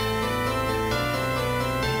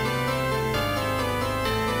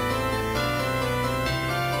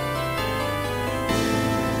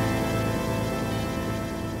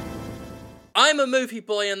I'm a movie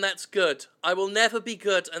boy and that's good. I will never be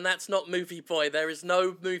good and that's not movie boy. There is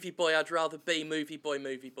no movie boy I'd rather be. Movie boy,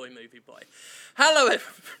 movie boy, movie boy. Hello,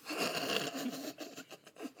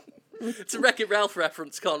 It's a Wreck-It Ralph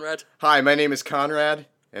reference, Conrad. Hi, my name is Conrad,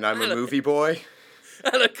 and I'm a movie boy.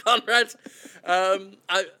 Hello, Conrad.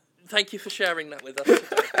 Thank you for sharing that with us.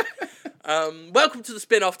 Welcome to the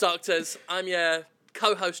Spin-Off Doctors. I'm your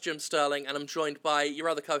co-host, Jim Sterling, and I'm joined by your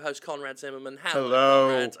other co-host, Conrad Zimmerman. Hello.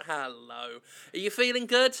 Conrad. Hello. Are you feeling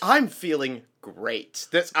good? I'm feeling great.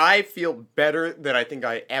 I feel better than I think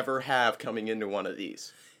I ever have coming into one of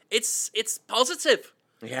these. It's positive.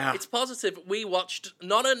 Yeah. It's positive. We watched,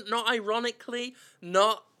 not ironically,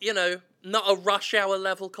 not a Rush Hour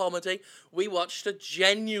level comedy. We watched a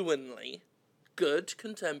genuinely good,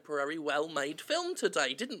 contemporary, well-made film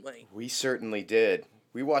today, didn't we? We certainly did.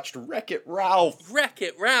 We watched Wreck-It Ralph.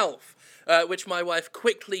 Wreck-It Ralph, which my wife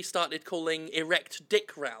quickly started calling Erect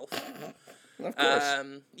Dick Ralph. Of course.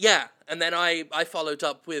 Yeah, and then I followed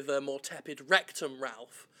up with a more tepid Rectum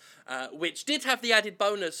Ralph, which did have the added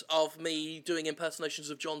bonus of me doing impersonations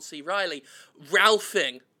of John C. Reilly,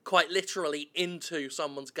 Ralphing, quite literally, into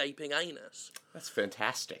someone's gaping anus. That's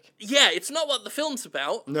fantastic. Yeah, it's not what the film's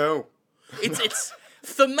about. No. It's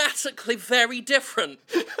thematically very different.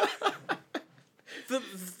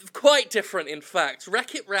 Quite different, in fact.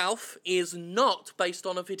 Wreck-It Ralph is not based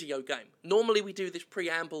on a video game. Normally we do this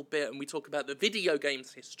preamble bit and we talk about the video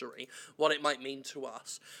game's history, what it might mean to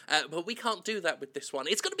us. But we can't do that with this one.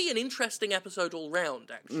 It's going to be an interesting episode all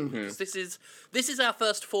round, actually. Because this is our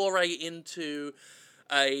first foray into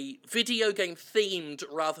a video game-themed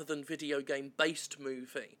rather than video game-based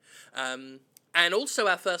movie. And also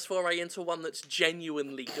our first foray into one that's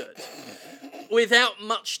genuinely good. Without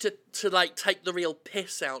much to take the real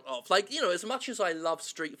piss out of. As much as I love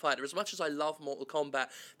Street Fighter, as much as I love Mortal Kombat,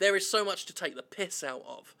 there is so much to take the piss out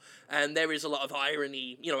of. And there is a lot of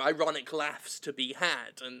irony, ironic laughs to be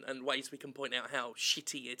had, and ways we can point out how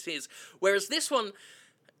shitty it is. Whereas this one,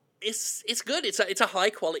 it's good. It's a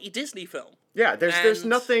high-quality Disney film. Yeah, there's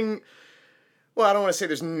nothing... Well, I don't want to say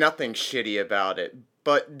there's nothing shitty about it,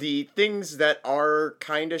 but the things that are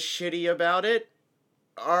kind of shitty about it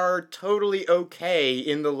are totally okay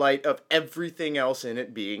in the light of everything else in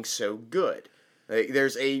it being so good.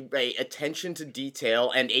 There's a attention to detail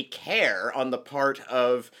and a care on the part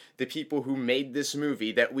of the people who made this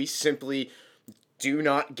movie that we simply do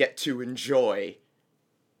not get to enjoy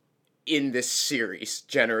in this series,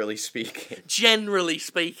 generally speaking. Generally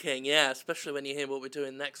speaking, yeah, especially when you hear what we're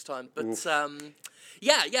doing next time. But Oof.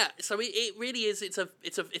 yeah. So it really is. It's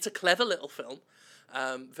a clever little film.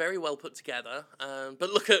 Very well put together,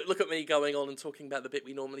 but look at me going on and talking about the bit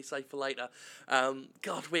we normally save for later.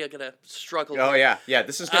 God, we are gonna struggle. Oh yeah.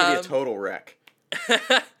 This is gonna be a total wreck.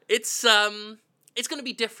 It's gonna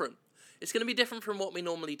be different. It's gonna be different from what we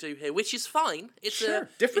normally do here, which is fine.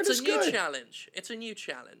 Different is new good. challenge. It's a new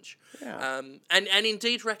challenge. Yeah. And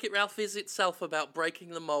indeed, Wreck-It Ralph is itself about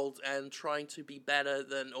breaking the mold and trying to be better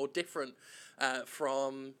than or different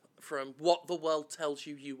from what the world tells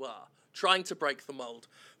you are. Trying to break the mold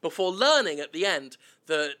before learning at the end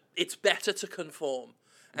that it's better to conform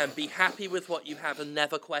and be happy with what you have and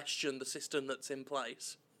never question the system that's in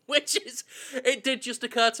place. It did just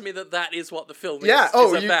occur to me that is what the film is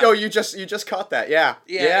about. You just caught that. Yeah.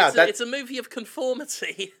 It's a movie of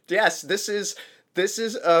conformity. Yes, this is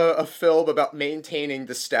a film about maintaining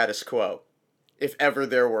the status quo, if ever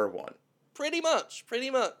there were one. Pretty much.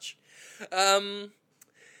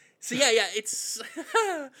 So yeah, it's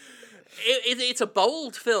it's a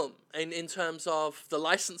bold film in terms of the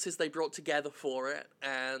licenses they brought together for it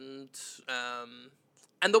and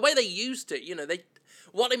the way they used it.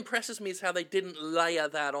 What impresses me is how they didn't layer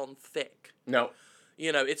that on thick. No.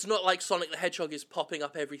 It's not like Sonic the Hedgehog is popping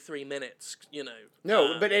up every 3 minutes.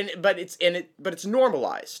 No, but it's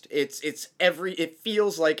normalized. It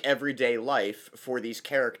feels like everyday life for these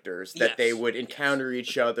characters that they would encounter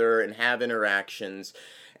each other and have interactions.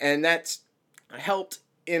 And that's helped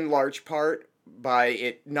in large part by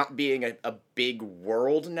it not being a big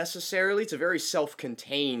world necessarily. It's a very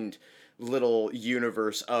self-contained little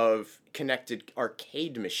universe of connected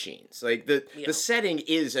arcade machines. The setting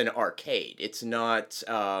is an arcade. It's not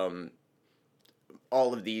all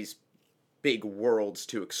of these big worlds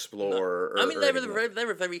to explore. No. There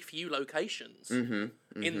are very few locations in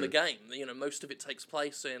the game. Most of it takes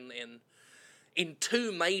place in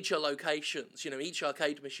 2 major locations. Each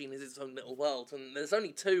arcade machine is its own little world, and there's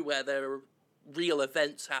only 2 where there are real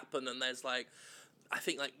events happen, and there's I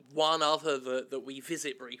think one other that we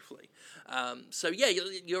visit briefly. So yeah,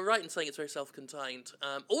 you're right in saying it's very self-contained.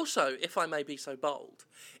 Also, if I may be so bold,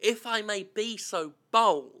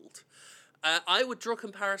 I would draw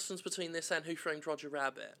comparisons between this and Who Framed Roger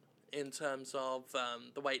Rabbit in terms of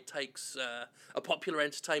the way it takes a popular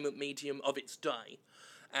entertainment medium of its day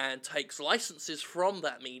and takes licenses from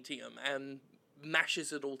that medium and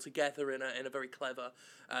mashes it all together in a very clever,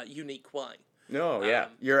 unique way. No, yeah,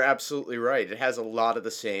 you're absolutely right. It has a lot of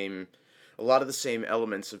the same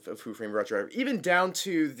elements of Who Framed Roger Rabbit, even down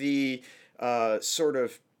to the sort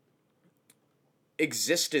of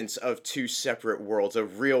existence of two separate worlds, a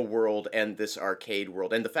real world and this arcade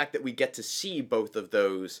world, and the fact that we get to see both of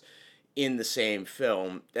those in the same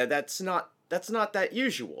film. That's not that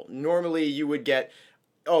usual. Normally, you would get,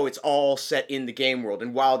 oh, it's all set in the game world,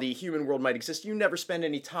 and while the human world might exist, you never spend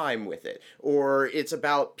any time with it. Or it's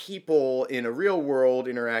about people in a real world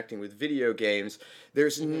interacting with video games.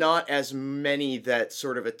 There's not as many that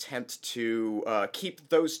sort of attempt to keep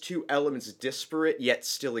those two elements disparate, yet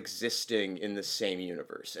still existing in the same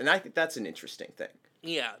universe. And I think that's an interesting thing.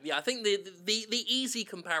 Yeah. I think the easy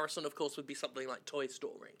comparison, of course, would be something like Toy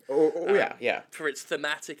Story. Yeah. For its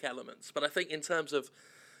thematic elements. But I think in terms of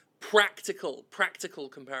practical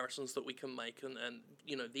comparisons that we can make and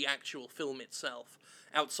you know, the actual film itself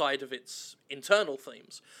outside of its internal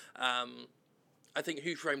themes, I think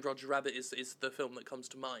Who Framed Roger Rabbit is the film that comes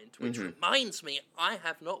to mind, which reminds me, I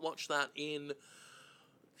have not watched that in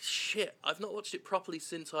I've not watched it properly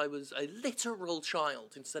since I was a literal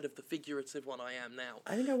child instead of the figurative one I am now.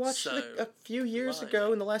 I think I watched it a few years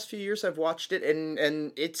ago. In the last few years I've watched it,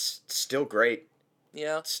 and it's still great.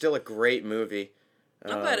 Yeah. It's still a great movie.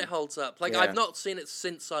 I'm glad it holds up. Like, yeah. I've not seen it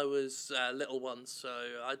since I was little one, so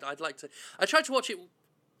I'd like to... I tried to watch it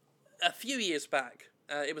a few years back.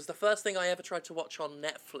 It was the first thing I ever tried to watch on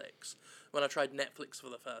Netflix, when I tried Netflix for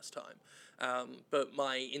the first time. But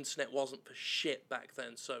my internet wasn't for shit back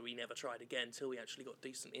then, so we never tried again until we actually got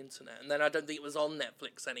decent internet. And then I don't think it was on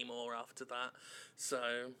Netflix anymore after that,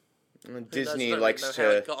 so... Disney likes to... how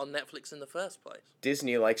it got on Netflix in the first place.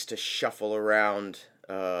 Disney likes to shuffle around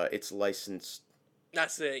its licensed...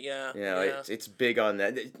 That's it, yeah. You know, yeah. It's big on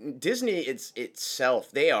that. Disney itself,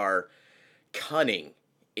 they are cunning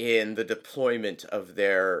in the deployment of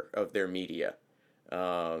their media. You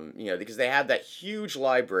know, because they have that huge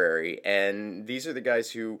library, and these are the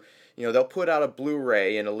guys who, you know, they'll put out a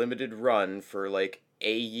Blu-ray in a limited run for like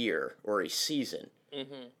a year or a season,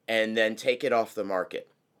 and then take it off the market.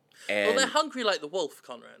 And they're hungry like the wolf,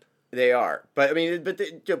 Conrad. They are, but I mean,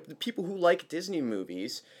 the people who like Disney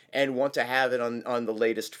movies and want to have it on the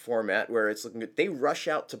latest format where it's looking good, they rush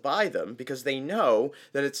out to buy them because they know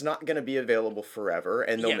that it's not going to be available forever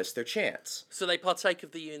and they'll miss their chance. So they partake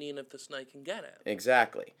of the union of the snake and get it.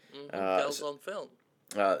 Exactly. Bells on film.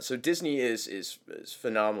 So Disney is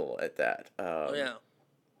phenomenal at that.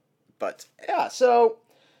 But yeah, so.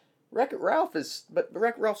 Wreck-It Ralph's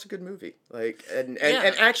a good movie. Like, and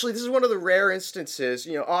actually, this is one of the rare instances.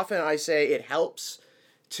 You know, often I say it helps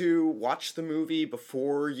to watch the movie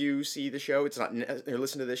before you see the show. It's not or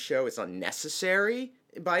listen to this show. It's not necessary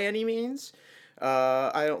by any means.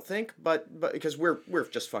 I don't think, but because we're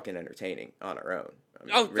just fucking entertaining on our own.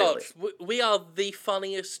 I mean, really. God, we are the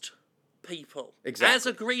funniest people. Exactly. As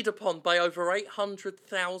agreed upon by over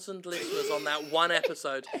 800,000 listeners on that one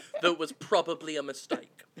episode that was probably a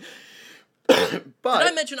mistake. But did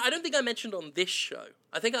I mention? I don't think I mentioned on this show.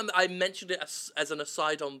 I think I mentioned it as an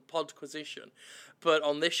aside on Podquisition, but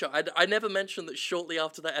on this show, I never mentioned that shortly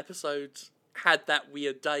after that episode had that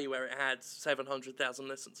weird day where it had 700,000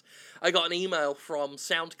 listens. I got an email from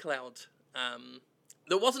SoundCloud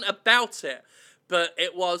that wasn't about it, but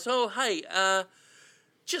it was, oh, hey,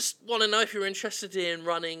 just want to know if you're interested in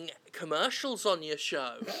running commercials on your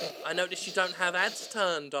show. I noticed you don't have ads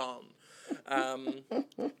turned on.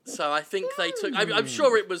 So I think they took... I'm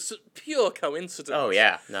sure it was pure coincidence. Oh,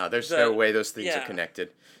 yeah. No, there's no way those things are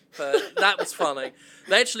connected. But that was funny.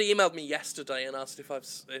 They actually emailed me yesterday and asked if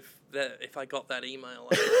I got that email.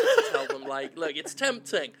 I had to tell them, like, look, it's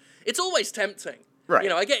tempting. It's always tempting. Right. You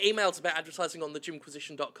know, I get emails about advertising on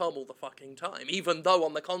thejimquisition.com all the fucking time, even though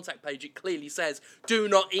on the contact page it clearly says, do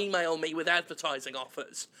not email me with advertising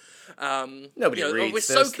offers. Nobody reads we're those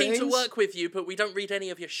so keen things. to work with you, but we don't read any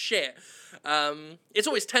of your shit. It's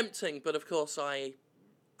always tempting, but of course I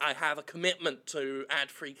have a commitment to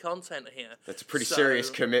ad-free content here. That's a pretty serious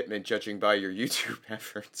commitment, judging by your YouTube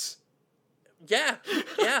efforts. Yeah.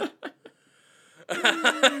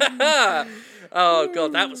 Oh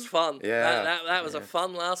god, that was fun. Yeah, that was a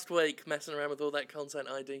fun last week, messing around with all that Content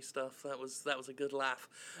ID stuff. That was a good laugh.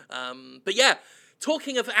 But yeah,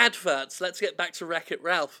 talking of adverts, let's get back to Wreck-It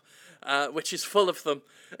Ralph, which is full of them.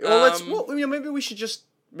 Well, maybe we should just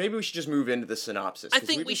maybe we should just move into the synopsis. I think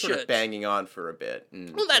we've been we sort should. of banging on for a bit.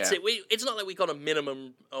 Well, that's it. It's not like we got a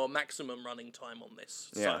minimum or maximum running time on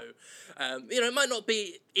this. Yeah. So, it might not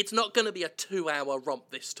be. It's not going to be a 2-hour romp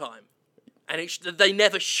this time, and they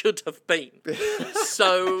never should have been.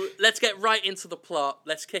 So let's get right into the plot.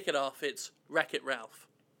 Let's kick it off. It's Wreck-It Ralph.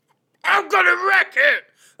 I'm gonna wreck it.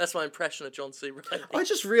 That's my impression of John C. Reilly. I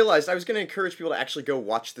just realized I was going to encourage people to actually go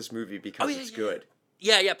watch this movie because it's good.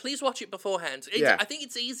 Yeah, please watch it beforehand. Yeah. I think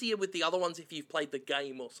it's easier with the other ones if you've played the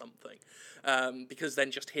game or something, because then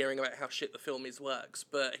just hearing about how shit the film is works.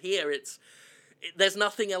 But here, there's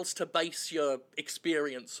nothing else to base your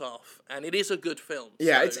experience off, and it is a good film.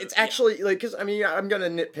 Yeah, so, it's actually, like, because, I mean, I'm going to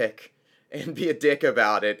nitpick and be a dick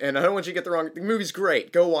about it, and I don't want you to get the wrong... The movie's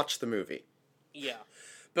great. Go watch the movie. Yeah,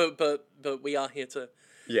 but we are here to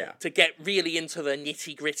get really into the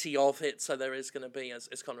nitty-gritty of it, so there is going to be, as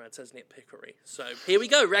Conrad says, nitpickery. So here we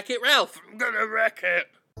go, Wreck-It Ralph. I'm going to wreck it.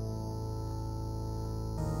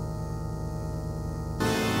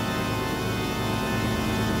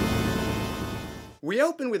 We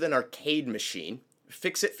open with an arcade machine,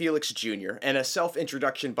 Fix-It Felix Jr., and a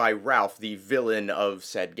self-introduction by Ralph, the villain of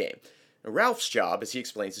said game. Ralph's job, as he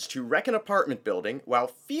explains, is to wreck an apartment building, while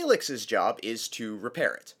Felix's job is to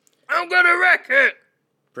repair it. I'm going to wreck it!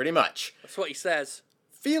 Pretty much. That's what he says.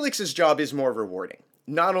 Felix's job is more rewarding.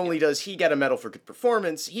 Not only does he get a medal for good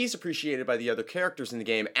performance, he's appreciated by the other characters in the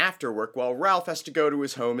game after work, while Ralph has to go to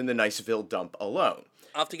his home in the Niceville dump alone.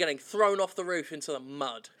 After getting thrown off the roof into the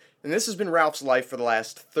mud. And this has been Ralph's life for the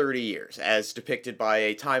last 30 years, as depicted by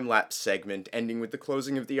a time-lapse segment ending with the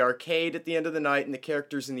closing of the arcade at the end of the night and the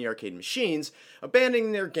characters in the arcade machines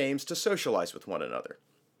abandoning their games to socialize with one another.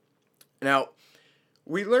 Now,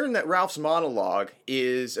 we learn that Ralph's monologue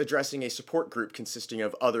is addressing a support group consisting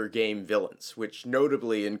of other game villains, which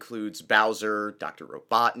notably includes Bowser, Dr.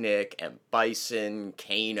 Robotnik, M. Bison,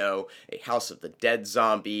 Kano, a House of the Dead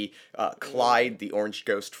zombie, Clyde, the orange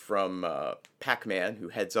ghost from Pac-Man, who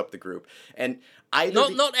heads up the group, and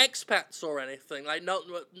not expats or anything. Like not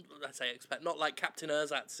like Captain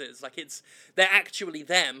Ersatz is. Like they're actually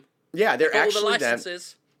them. Yeah, they're actually all the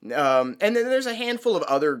licenses. Them. And then there's a handful of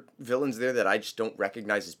other villains there that I just don't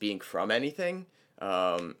recognize as being from anything.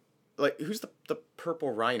 Like, who's the purple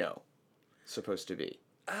rhino supposed to be?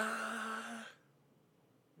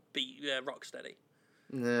 Rocksteady.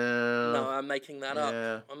 No, I'm making that up.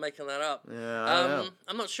 Yeah, I don't know.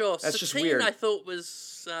 I'm not sure. That's just Satine, weird. I thought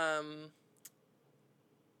was I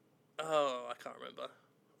can't remember.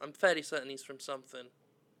 I'm fairly certain he's from something.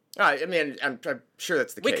 I mean, I'm sure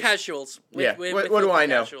that's the case. We're casuals. What do I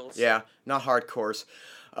know? Casuals. Yeah, not hardcores.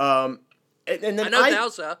 And then I know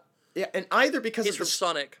Bowser. Yeah, and either because he's from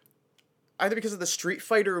Sonic. Either because of the Street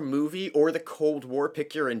Fighter movie or the Cold War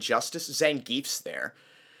picture Injustice, Zangief's there.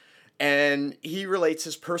 And he relates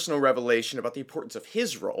his personal revelation about the importance of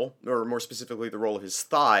his role, or more specifically the role of his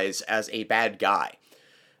thighs, as a bad guy.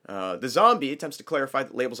 The zombie attempts to clarify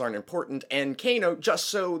that labels aren't important, and Kano, just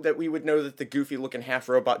so that we would know that the goofy-looking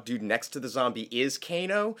half-robot dude next to the zombie is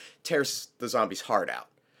Kano, tears the zombie's heart out.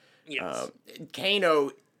 Yes.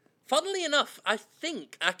 Kano... Funnily enough, I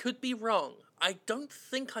think, I could be wrong, I don't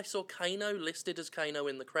think I saw Kano listed as Kano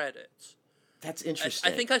in the credits. That's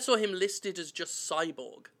interesting. I think I saw him listed as just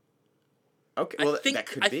Cyborg. Okay, well, that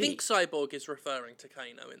could be. I think Cyborg is referring to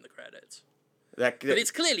Kano in the credits. But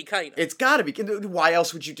it's clearly Kano. It's gotta be. Why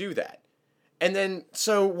else would you do that? And then,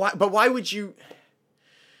 why would you...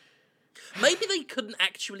 Maybe they couldn't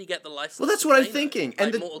actually get the license. Well, that's what I'm thinking.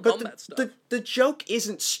 Like the joke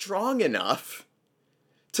isn't strong enough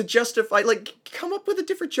to justify, come up with a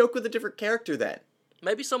different joke with a different character then.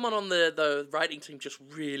 Maybe someone on the writing team just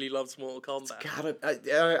really loves Mortal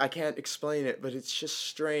Kombat. I can't explain it, but it's just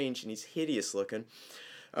strange, and he's hideous looking.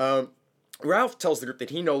 Ralph tells the group that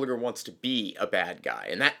he no longer wants to be a bad guy,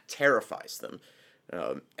 and that terrifies them.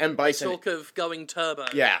 M. Bison... Talk of going turbo.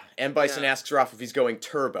 Yeah, M. Bison asks Ralph if he's going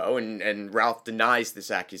turbo, and Ralph denies this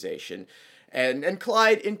accusation. And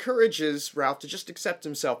Clyde encourages Ralph to just accept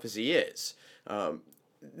himself as he is.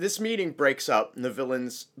 This meeting breaks up, and the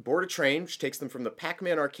villains board a train, which takes them from the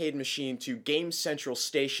Pac-Man arcade machine to Game Central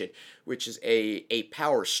Station, which is a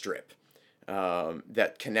power strip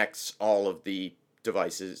that connects all of the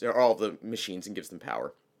devices, or all of the machines, and gives them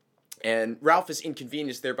power. And Ralph is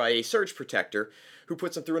inconvenienced there by a surge protector, who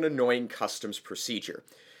puts him through an annoying customs procedure.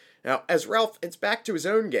 Now, as Ralph heads back to his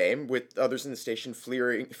own game, with others in the station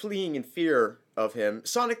fleeing in fear of him,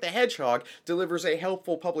 Sonic the Hedgehog delivers a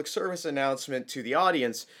helpful public service announcement to the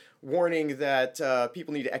audience, warning that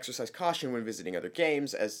people need to exercise caution when visiting other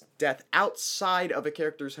games, as death outside of a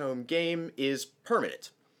character's home game is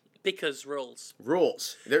permanent. Because rules.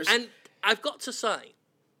 Rules. And I've got to say,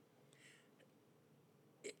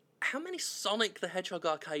 how many Sonic the Hedgehog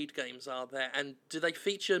arcade games are there, and do they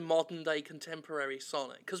feature modern-day contemporary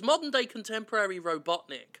Sonic? Because modern-day contemporary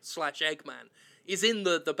Robotnik / Eggman is in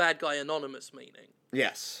the Bad Guy Anonymous meaning.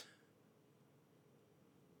 Yes.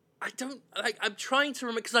 I'm trying to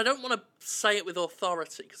remember, because I don't want to say it with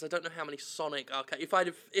authority, because I don't know how many Sonic arcade...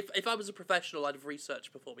 If I was a professional, I'd have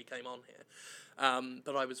researched before we came on here.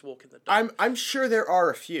 But I was walking the dog. I'm sure there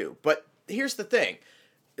are a few, but here's the thing.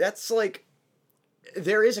 That's like...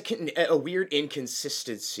 There is a weird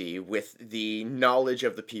inconsistency with the knowledge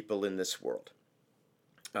of the people in this world.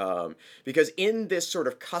 Because in this sort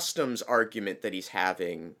of customs argument that he's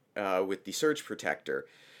having with the Surge Protector,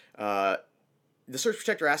 the Surge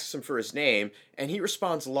Protector asks him for his name, and he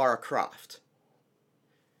responds Lara Croft.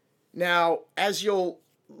 Now, as you'll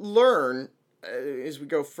learn as we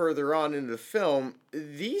go further on into the film,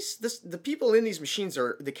 the people in these machines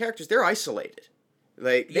are, the characters, they're isolated.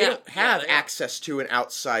 Like, they don't have access to an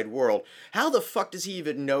outside world. How the fuck does he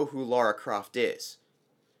even know who Lara Croft is?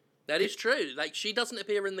 That is true. Like, she doesn't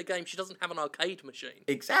appear in the game. She doesn't have an arcade machine.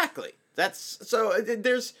 Exactly.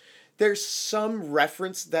 There's some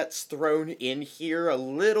reference that's thrown in here a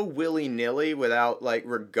little willy-nilly without, like,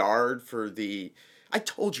 regard for the... I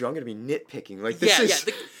told you I'm going to be nitpicking. Like, this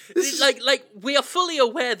is... Like, we are fully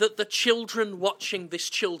aware that the children watching this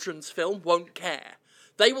children's film won't care.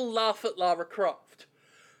 They will laugh at Lara Croft.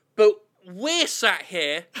 But we're sat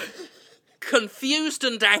here, confused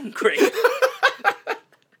and angry.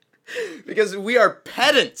 Because we are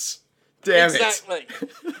pedants. Damn exactly.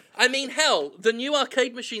 I mean, hell, the new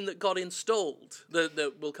arcade machine that got installed,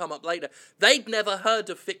 that will come up later, they'd never heard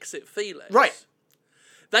of Fix-It Felix. Right.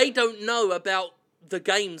 They don't know about the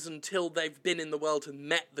games until they've been in the world and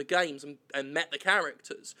met the games and met the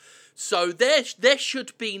characters. So there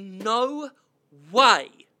should be no way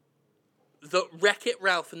that Wreck-It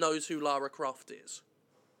Ralph knows who Lara Croft is.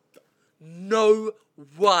 No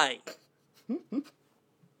way.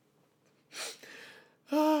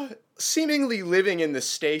 Seemingly living in the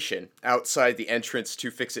station outside the entrance to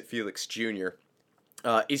Fix-It Felix Jr.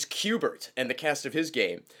 Is Q*bert and the cast of his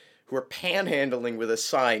game, who are panhandling with a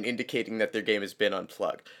sign indicating that their game has been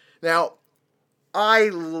unplugged. Now, I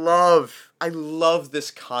love this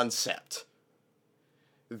concept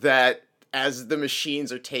that as the machines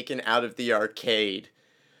are taken out of the arcade,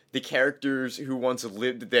 the characters who once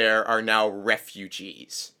lived there are now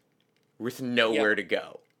refugees with nowhere to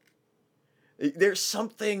go. There's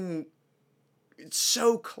something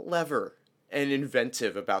so clever and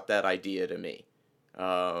inventive about that idea to me.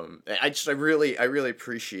 I really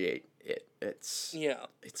appreciate it. It's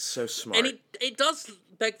so smart. And it does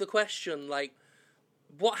beg the question, like,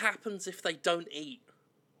 what happens if they don't eat?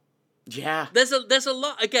 Yeah. There's a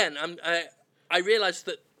lot. Again, I realize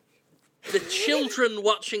that the children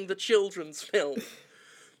watching the children's film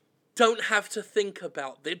don't have to think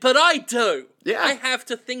about this, but I do. Yeah. I have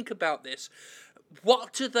to think about this.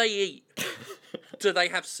 What do they eat? Do they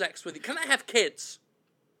have sex with it? Can they have kids?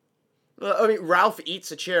 Well, I mean, Ralph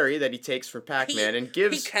eats a cherry that he takes from Pac-Man and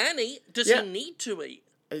gives... He can eat. Does he need to eat?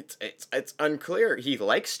 It's unclear. He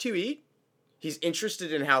likes to eat. He's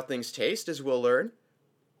interested in how things taste, as we'll learn.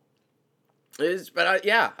 I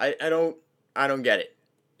don't get it.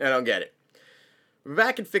 I don't get it.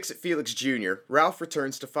 Back in Fix-It Felix Jr., Ralph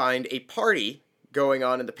returns to find a party going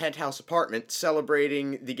on in the penthouse apartment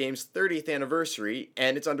celebrating the game's 30th anniversary,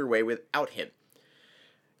 and it's underway without him.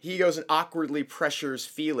 He goes and awkwardly pressures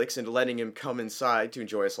Felix into letting him come inside to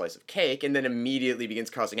enjoy a slice of cake, and then immediately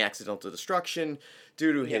begins causing accidental destruction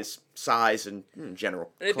due to his size and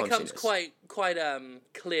general clumsiness. And it becomes quite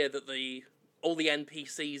clear that all the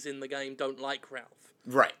NPCs in the game don't like Ralph.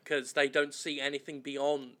 Right. Because they don't see anything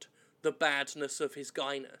beyond the badness of his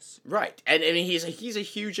guyness. Right. And I mean, he's a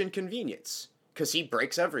huge inconvenience. Because he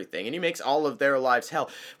breaks everything, and he makes all of their lives hell.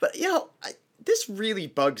 But, this really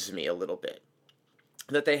bugs me a little bit.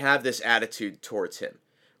 That they have this attitude towards him.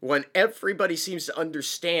 When everybody seems to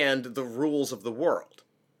understand the rules of the world.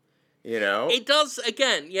 You know? It does,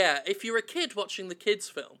 again, yeah. If you're a kid watching the kids'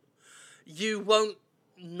 film, you won't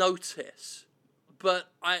notice. But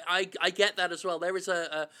I get that as well. There is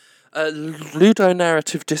a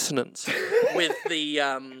ludonarrative dissonance with the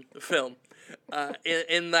film.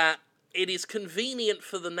 In that it is convenient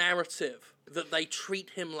for the narrative that they treat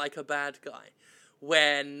him like a bad guy,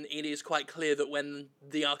 when it is quite clear that when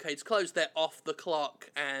the arcade's closed, they're off the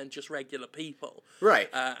clock and just regular people. Right.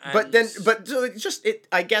 I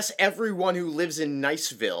guess everyone who lives in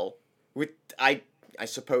Niceville, with I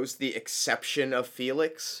suppose the exception of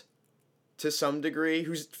Felix, to some degree,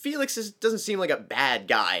 Felix doesn't seem like a bad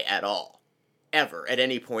guy at all, ever, at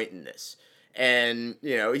any point in this. And,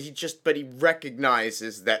 but he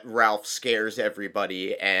recognizes that Ralph scares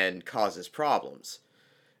everybody and causes problems.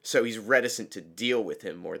 So he's reticent to deal with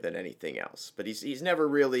him more than anything else. But he's never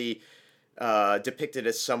really depicted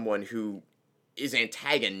as someone who is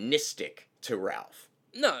antagonistic to Ralph.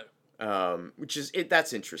 No. Which is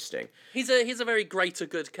that's interesting. He's a very greater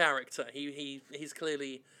good character. He's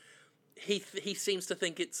clearly he seems to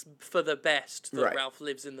think it's for the best that Ralph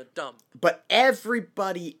lives in the dump. But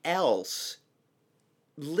everybody else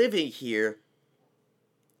living here,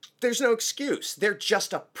 there's no excuse. They're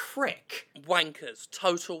just a prick. Wankers,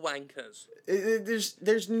 total wankers.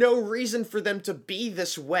 There's no reason for them to be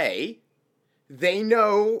this way. They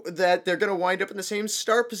know that they're gonna wind up in the same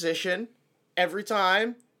start position every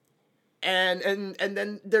time. And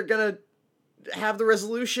then they're gonna have the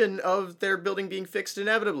resolution of their building being fixed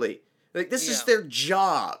inevitably. Like, this is their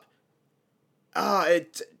job.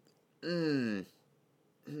 Anyway.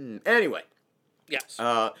 Yes.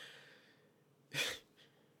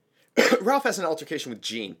 Ralph has an altercation with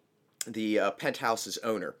Gene, the penthouse's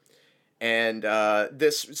owner. And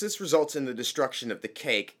this results in the destruction of the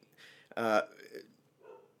cake.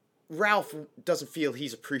 Ralph doesn't feel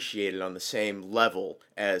he's appreciated on the same level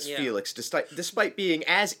as Felix, despite being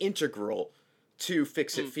as integral to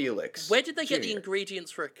Fix-It Felix. Where did they get the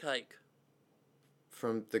ingredients for a cake?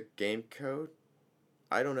 From the game code?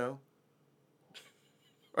 I don't know.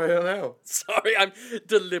 Sorry, I'm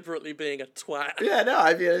deliberately being a twat. Yeah, no,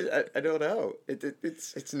 I mean, I don't know.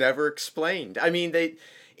 It's never explained. I mean,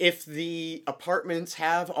 if the apartments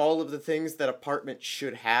have all of the things that apartments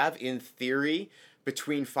should have, in theory,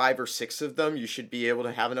 between 5 or 6 of them, you should be able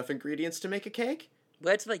to have enough ingredients to make a cake.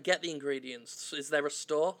 Where do they get the ingredients? Is there a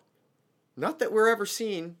store? Not that we're ever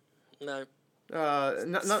seen. No.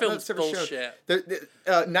 Not bullshit.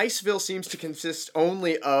 Niceville seems to consist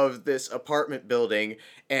only of this apartment building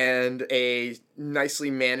and a nicely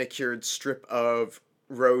manicured strip of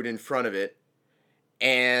road in front of it,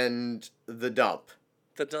 and the dump.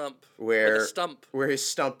 The dump. Where the stump. Where his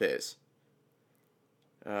stump is.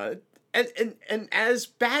 And as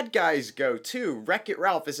bad guys go, too, Wreck-It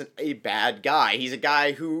Ralph isn't a bad guy. He's a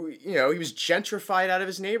guy who, he was gentrified out of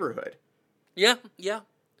his neighborhood. Yeah.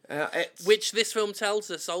 Which this film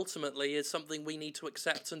tells us, ultimately, is something we need to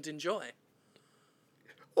accept and enjoy.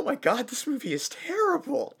 Oh my god, this movie is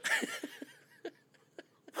terrible.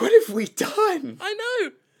 What have we done? I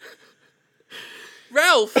know.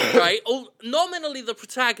 Ralph, right, nominally the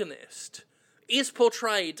protagonist, is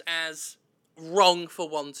portrayed as wrong for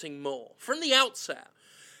wanting more. From the outset,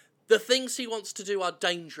 the things he wants to do are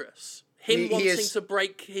dangerous. Wanting to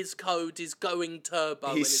break his code is going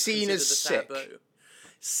turbo. He's seen as sick. Taboo.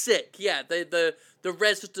 Sick, yeah. The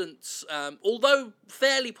residents, although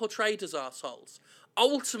fairly portrayed as assholes,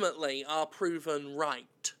 ultimately are proven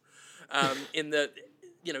right. In that,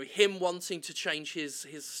 him wanting to change his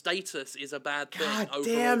status is a bad thing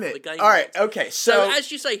overall for the game. All right, okay, so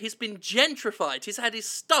as you say, he's been gentrified. He's had his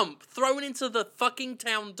stump thrown into the fucking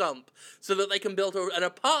town dump so that they can build an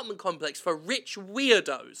apartment complex for rich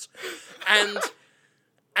weirdos.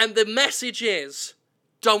 And the message is,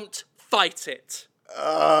 don't fight it.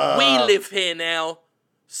 We live here now.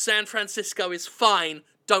 San Francisco is fine.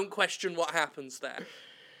 Don't question what happens there.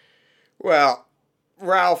 Well,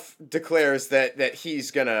 Ralph declares that he's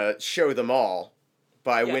gonna show them all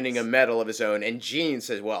by winning a medal of his own, and Gene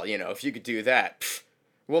says, well, if you could do that,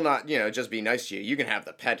 we'll not, just be nice to you. You can have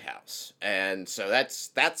the penthouse. And so that's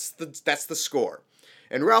the score.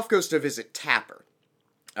 And Ralph goes to visit Tapper.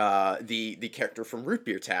 The character from Root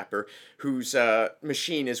Beer Tapper, whose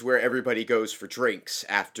machine is where everybody goes for drinks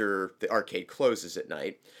after the arcade closes at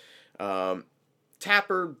night.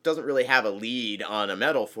 Tapper doesn't really have a lead on a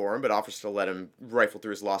medal for him, but offers to let him rifle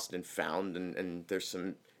through his lost and found, and there's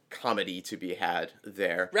some comedy to be had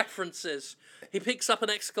there. References. He picks up an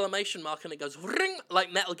exclamation mark and it goes ring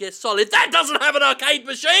like Metal Gear Solid. That doesn't have an arcade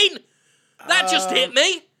machine! That just hit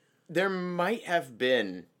me! There might have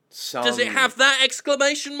been some... Does it have that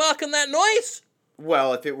exclamation mark and that noise?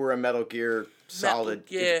 Well, if it were a Metal Gear Solid...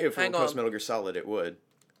 if it were post Metal Gear Solid, it would.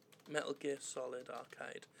 Metal Gear Solid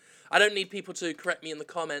arcade. I don't need people to correct me in the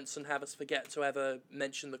comments and have us forget to ever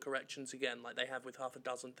mention the corrections again, like they have with half a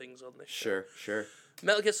dozen things on this show. Sure.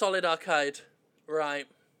 Metal Gear Solid arcade. Right.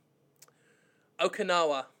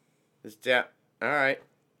 Okinawa. Yeah, alright.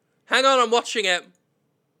 Hang on, I'm watching it.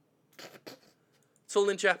 It's all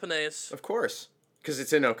in Japanese. Of course, because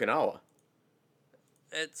it's in Okinawa.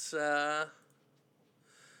 It's a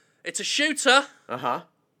shooter. Uh-huh.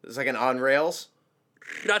 It's like an on rails.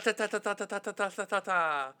 Not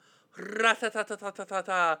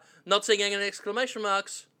singing any exclamation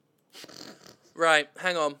marks. Right,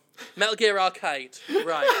 hang on. Metal Gear Arcade.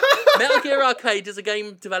 Right. Metal Gear Arcade is a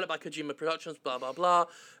game developed by Kojima Productions, blah, blah, blah.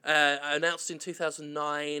 Announced in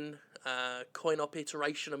 2009. Coin-op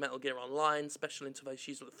iteration of Metal Gear Online. Special interface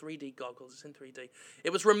used with 3D goggles. It's in 3D.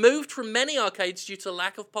 It was removed from many arcades due to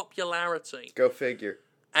lack of popularity. Go figure.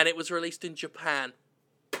 And it was released in Japan.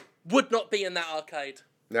 Would not be in that arcade.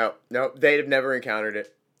 No, they'd have never encountered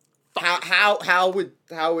it. How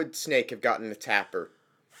would Snake have gotten a Tapper?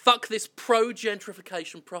 Fuck this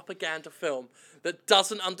pro-gentrification propaganda film that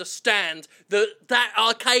doesn't understand that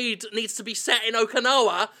arcade needs to be set in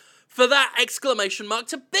Okinawa for that exclamation mark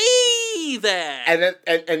to be there. And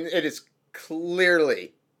it is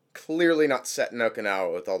clearly not set in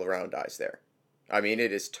Okinawa with all the round eyes there. I mean,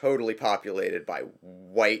 it is totally populated by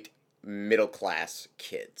white middle-class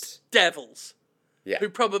kids. Devils. Yeah. Who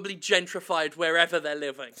probably gentrified wherever they're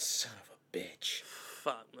living. Son of a bitch.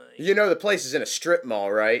 Fuck me. You know the place is in a strip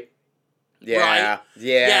mall, right? Yeah. Right?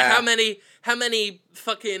 Yeah. Yeah, how many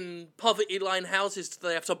fucking poverty line houses do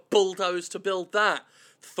they have to bulldoze to build that?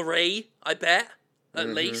 3, I bet. At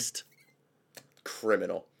least.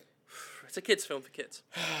 Criminal. It's a kids' film for kids.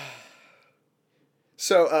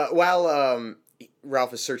 So, while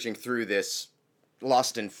Ralph is searching through this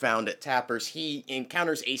lost and found at Tapper's, he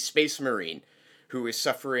encounters a space marine who is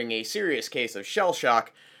suffering a serious case of shell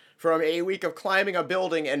shock from a week of climbing a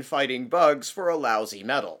building and fighting bugs for a lousy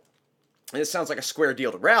medal. And this sounds like a square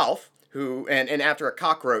deal to Ralph, who, and after a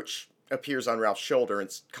cockroach appears on Ralph's shoulder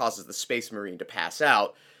and causes the space marine to pass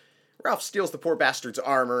out, Ralph steals the poor bastard's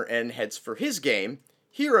armor and heads for his game,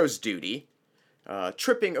 Hero's Duty,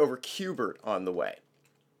 tripping over Q*bert on the way.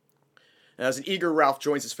 And as an eager Ralph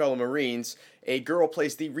joins his fellow Marines, a girl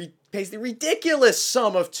pays the ridiculous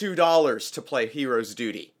sum of $2 to play Hero's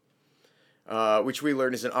Duty, which we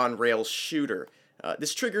learn is an on-rails shooter.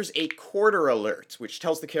 This triggers a quarter alert, which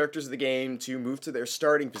tells the characters of the game to move to their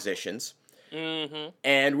starting positions. Mm-hmm.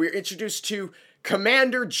 And we're introduced to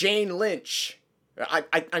Commander Jane Lynch.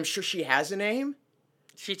 I'm sure she has a name.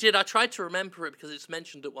 She did. I tried to remember it because it's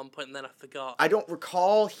mentioned at one point and then I forgot. I don't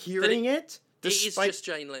recall hearing it. It is just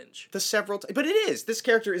Jane Lynch. But it is. This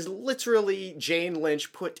character is literally Jane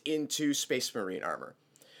Lynch put into Space Marine armor.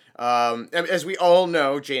 As we all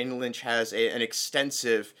know, Jane Lynch has an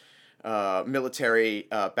extensive military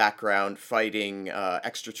background fighting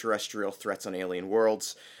extraterrestrial threats on alien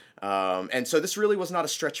worlds. And so this really was not a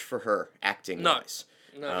stretch for her, acting-wise.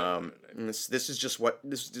 No. This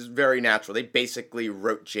is very natural. They basically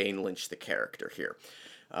wrote Jane Lynch the character here.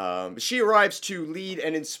 She arrives to lead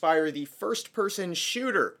and inspire the first-person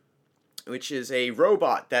shooter, which is a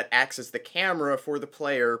robot that acts as the camera for the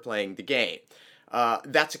player playing the game.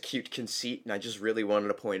 That's a cute conceit, and I just really wanted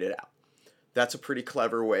to point it out. That's a pretty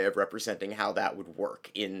clever way of representing how that would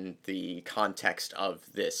work in the context of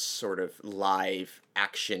this sort of live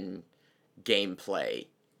action gameplay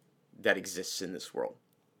that exists in this world.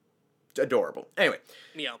 Adorable. Anyway.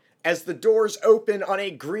 Yeah. As the doors open on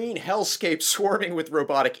a green hellscape swarming with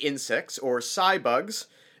robotic insects, or cybugs,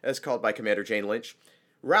 as called by Commander Jane Lynch,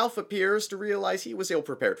 Ralph appears to realize he was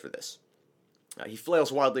ill-prepared for this. He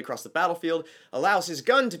flails wildly across the battlefield, allows his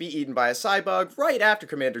gun to be eaten by a cybug right after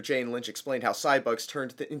Commander Jane Lynch explained how cybugs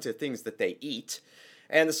turn into things that they eat,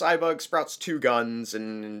 and the cybug sprouts 2 guns,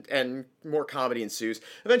 and more comedy ensues.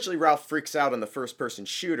 Eventually, Ralph freaks out on the first-person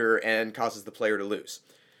shooter and causes the player to lose.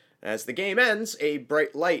 As the game ends, a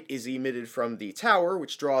bright light is emitted from the tower,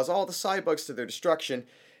 which draws all the cybugs to their destruction,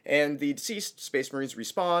 and the deceased Space Marines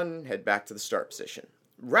respawn, head back to the start position.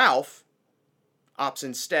 Ralph opts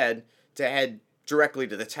instead to head directly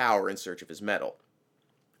to the tower in search of his medal.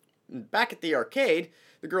 Back at the arcade,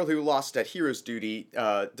 the girl who lost at Hero's Duty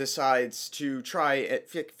decides to try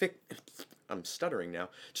Fix-It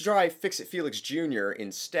Felix Jr.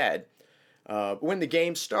 instead. When the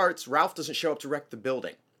game starts, Ralph doesn't show up to wreck the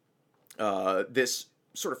building. This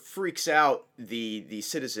sort of freaks out the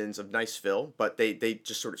citizens of Niceville, but they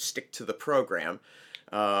just sort of stick to the program,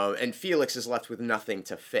 and Felix is left with nothing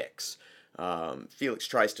to fix. Felix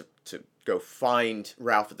tries to go find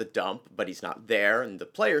Ralph at the dump, but he's not there, and the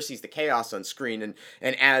player sees the chaos on screen,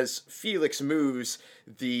 and as Felix moves,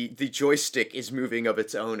 the joystick is moving of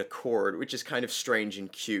its own accord, which is kind of strange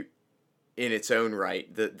and cute in its own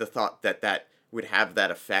right, the thought that would have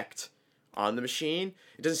that effect on the machine.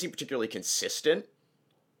 It doesn't seem particularly consistent,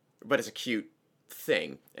 but it's a cute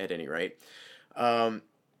thing, at any rate.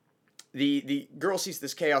 The girl sees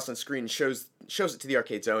this chaos on screen and shows it to the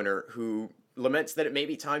arcade's owner, who laments that it may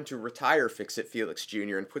be time to retire Fix-It Felix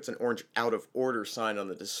Jr. and puts an orange out-of-order sign on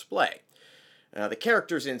the display. The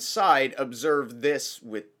characters inside observe this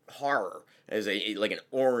with horror, as an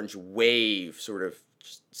orange wave sort of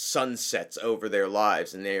sunsets over their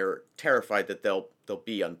lives, and they're terrified that they'll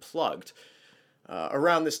be unplugged.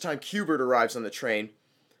 Around this time, Q*bert arrives on the train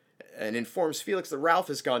and informs Felix that Ralph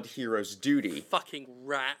has gone to hero's duty. Fucking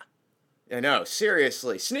rat. I know,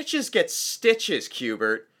 seriously. Snitches get stitches,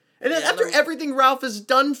 Q*bert. And that's after everything Ralph has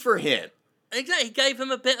done for him. Exactly, he gave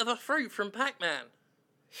him a bit of a fruit from Pac-Man.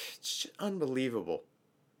 It's just unbelievable.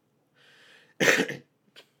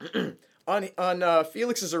 On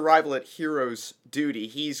Felix's arrival at hero's duty,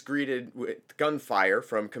 he's greeted with gunfire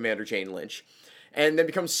from Commander Jane Lynch, and then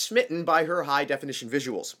becomes smitten by her high-definition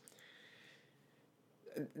visuals.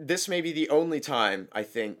 This may be the only time, I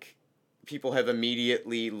think, people have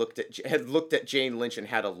immediately looked at Jane Lynch and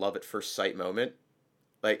had a love-at-first-sight moment.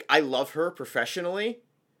 Like, I love her professionally,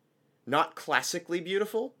 not classically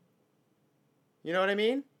beautiful. You know what I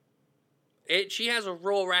mean? She has a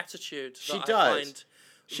raw attitude that I find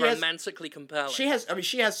romantically compelling.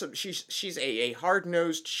 She's a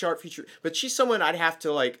hard-nosed, sharp-featured, but she's someone I'd have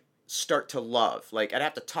to, like, start to love. Like, I'd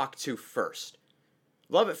have to talk to first.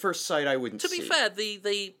 Love at first sight, I wouldn't see. To be fair,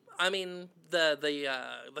 the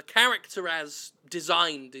character as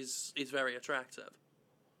designed is very attractive.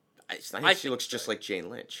 I think she looks just like Jane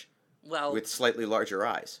Lynch. Well, with slightly larger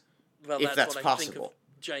eyes. Well, if that's what possible. I think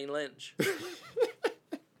of Jane Lynch.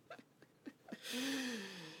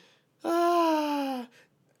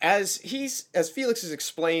 As Felix is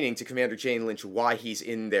explaining to Commander Jane Lynch why he's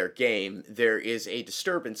in their game, there is a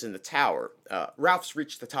disturbance in the tower. Ralph's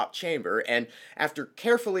reached the top chamber, and after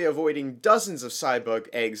carefully avoiding dozens of Cybug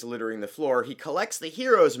eggs littering the floor, he collects the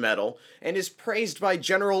Hero's Medal and is praised by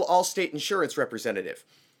General Allstate Insurance representative.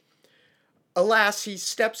 Alas, he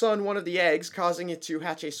steps on one of the eggs, causing it to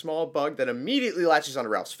hatch a small bug that immediately latches onto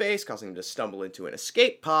Ralph's face, causing him to stumble into an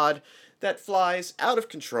escape pod that flies out of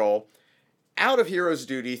control, out of Hero's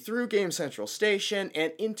Duty, through Game Central Station,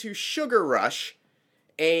 and into Sugar Rush,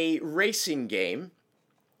 a racing game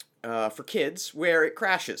for kids, where it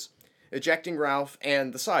crashes, ejecting Ralph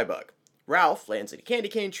and the Cybug. Ralph lands in a candy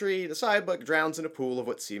cane tree, the Cybug drowns in a pool of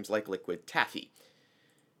what seems like liquid taffy.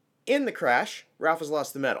 In the crash, Ralph has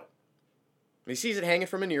lost the medal. He sees it hanging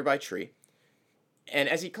from a nearby tree, and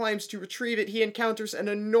as he climbs to retrieve it, he encounters an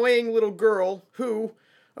annoying little girl who,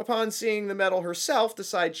 upon seeing the medal herself,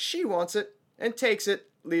 decides she wants it and takes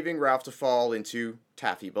it, leaving Ralph to fall into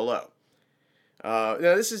taffy below. Now,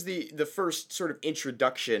 this is the first sort of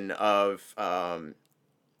introduction of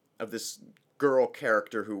this girl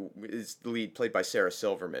character who is the lead, played by Sarah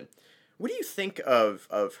Silverman. What do you think of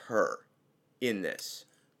her in this?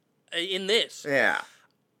 In this? Yeah.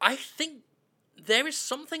 I think there is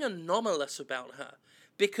something anomalous about her,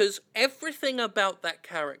 because everything about that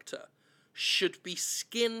character should be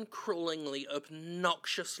skin-crawlingly,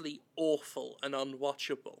 obnoxiously awful and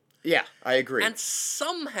unwatchable. Yeah, I agree. And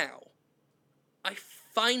somehow, I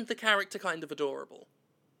find the character kind of adorable.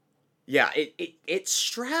 Yeah, it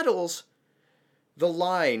straddles the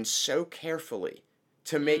line so carefully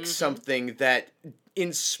to make something that,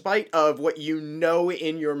 in spite of what you know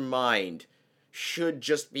in your mind should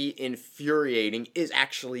just be infuriating, is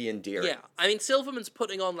actually endearing. Yeah, I mean, Silverman's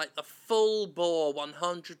putting on, like, the full-bore,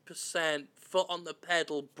 100%,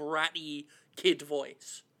 foot-on-the-pedal, bratty kid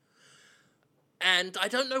voice. And I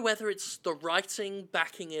don't know whether it's the writing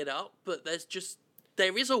backing it up, but there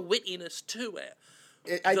is a wittiness to it.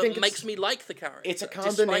 I think makes me like the character. It's a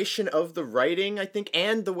combination of the writing, I think,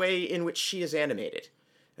 and the way in which she is animated.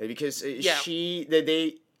 Because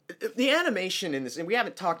the animation in this, and we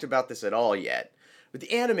haven't talked about this at all yet, but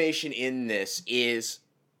the animation in this is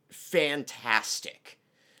fantastic.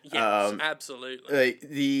 Yes, absolutely.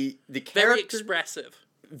 The character,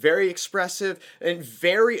 very expressive, and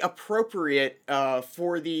very appropriate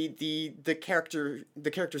for the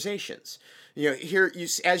characterizations. You know, here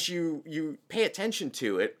as you pay attention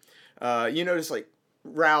to it, you notice like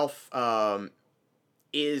Ralph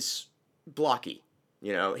is blocky.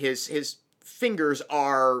 You know, his fingers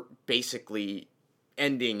are basically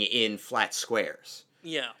ending in flat squares.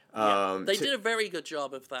 Yeah. They did a very good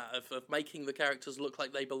job of that, of making the characters look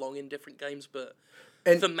like they belong in different games, but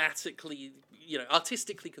thematically,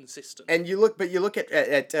 artistically consistent. And you look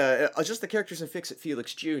at just the characters in Fix-It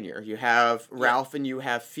Felix Jr. You have Ralph and you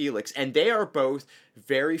have Felix, and they are both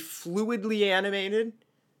very fluidly animated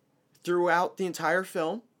throughout the entire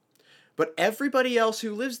film. But everybody else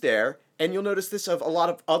who lives there, and you'll notice this of a lot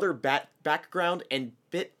of other background and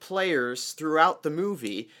bit players throughout the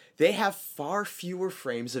movie, they have far fewer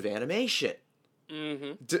frames of animation.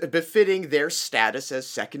 Befitting their status as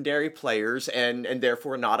secondary players and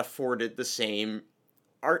therefore not afforded the same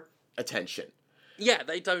art attention. Yeah,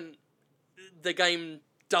 the game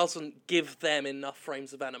doesn't give them enough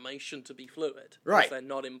frames of animation to be fluid. Right. Because they're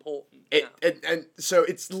not important. And so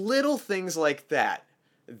it's little things like that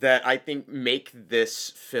I think make this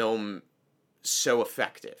film so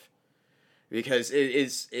effective. Because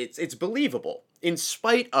it's believable. In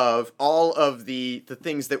spite of all of the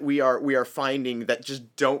things that we are finding that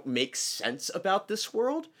just don't make sense about this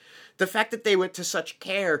world, the fact that they went to such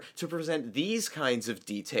care to present these kinds of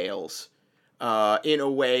details in a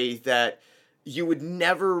way that you would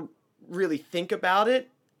never really think about it,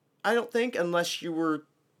 I don't think, unless you were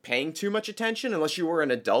paying too much attention, unless you were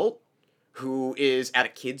an adult who is at a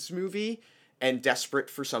kids' movie and desperate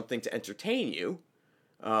for something to entertain you.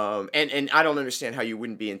 And I don't understand how you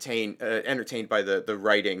wouldn't be entertained by the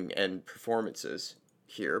writing and performances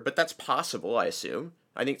here, but that's possible, I assume.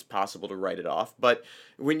 I think it's possible to write it off, but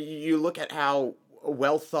when you look at how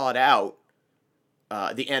well thought out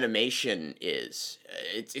the animation is,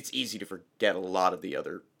 it's easy to forget a lot of the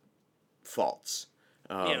other faults.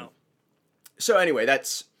 So anyway,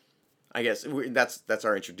 that's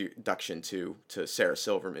our introduction to Sarah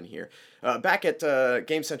Silverman here. Back at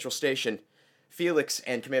Game Central Station, Felix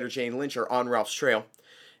and Commander Jane Lynch are on Ralph's trail,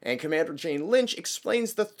 and Commander Jane Lynch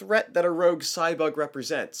explains the threat that a rogue Cybug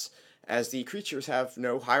represents, as the creatures have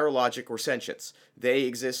no higher logic or sentience. They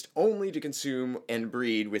exist only to consume and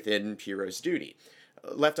breed within Piero's duty.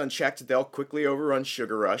 Left unchecked, they'll quickly overrun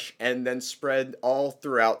Sugar Rush, and then spread all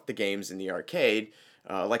throughout the games in the arcade,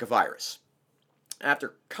 like a virus.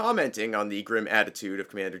 After commenting on the grim attitude of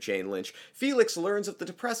Commander Jane Lynch, Felix learns of the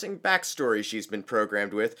depressing backstory she's been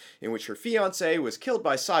programmed with, in which her fiancé was killed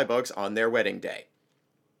by Cybugs on their wedding day.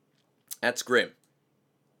 That's grim.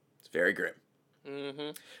 It's very grim.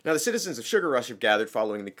 Mm-hmm. Now, the citizens of Sugar Rush have gathered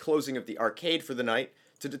following the closing of the arcade for the night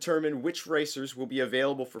to determine which racers will be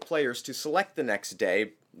available for players to select the next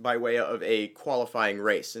day by way of a qualifying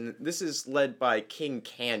race. And this is led by King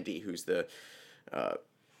Candy, who's the...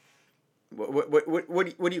 What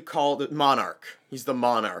do you call the monarch? He's the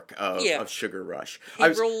monarch of Sugar Rush. He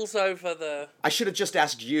rules over the... I should have just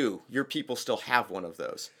asked you. Your people still have one of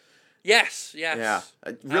those. Yes. Yeah,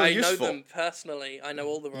 really useful. I know them personally. I know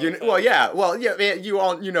all the royal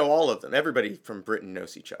you know all of them. Everybody from Britain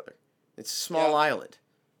knows each other. It's a small island.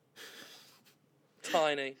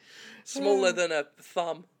 Tiny. Smaller than a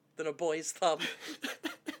thumb. Than a boy's thumb.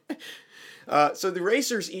 So the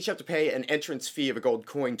racers each have to pay an entrance fee of a gold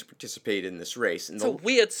coin to participate in this race. And it's a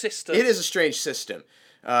weird system. It is a strange system.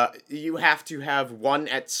 You have to have one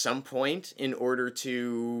at some point in order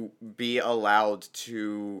to be allowed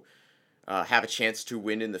to have a chance to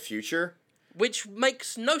win in the future. Which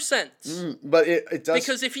makes no sense. But it does...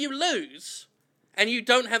 Because if you lose... and you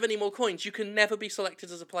don't have any more coins, you can never be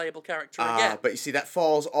selected as a playable character again. But you see, that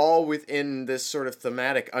falls all within this sort of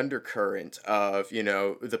thematic undercurrent of,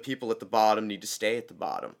 the people at the bottom need to stay at the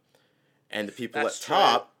bottom. And the people at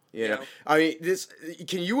top, know. I mean,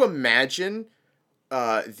 can you imagine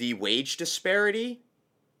the wage disparity?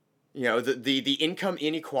 The income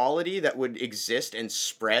inequality that would exist and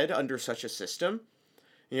spread under such a system?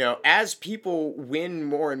 As people win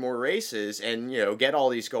more and more races and, get all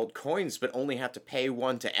these gold coins but only have to pay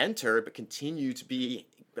one to enter but continue to be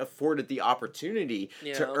afforded the opportunity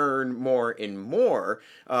to earn more and more,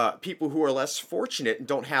 people who are less fortunate and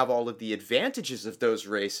don't have all of the advantages of those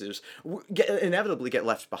races inevitably get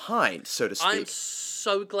left behind, so to speak. I'm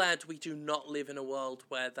so glad we do not live in a world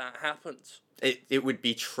where that happens. It would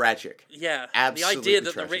be tragic. Yeah. Absolutely the idea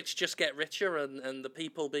that tragic. the rich just get richer and the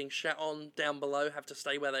people being shat on down below have to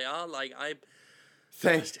stay where they are,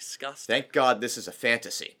 that's disgusting. Thank God this is a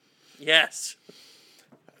fantasy. Yes.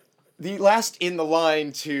 The last in the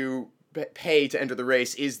line to pay to enter the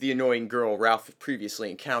race is the annoying girl Ralph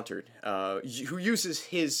previously encountered, who uses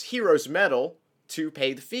his hero's medal to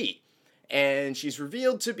pay the fee. And she's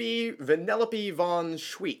revealed to be Vanellope von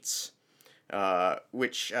Schweetz,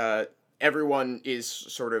 which... everyone is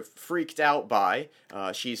sort of freaked out by.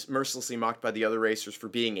 She's mercilessly mocked by the other racers for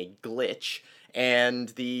being a glitch, and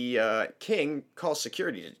the king calls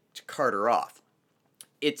security to cart her off.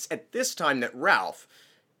 It's at this time that Ralph,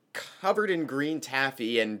 covered in green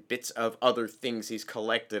taffy and bits of other things he's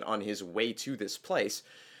collected on his way to this place,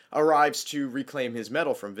 arrives to reclaim his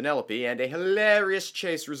medal from Vanellope, and a hilarious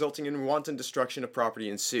chase resulting in wanton destruction of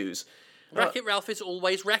property ensues. Wreck-It Ralph is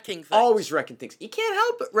always wrecking things. Always wrecking things. He can't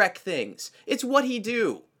help but wreck things. It's what he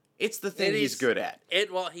do. It's the thing he's good at. It's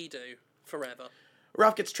what he do. Forever.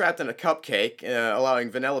 Ralph gets trapped in a cupcake,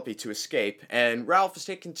 allowing Vanellope to escape, and Ralph is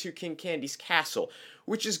taken to King Candy's castle,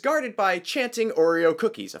 which is guarded by chanting Oreo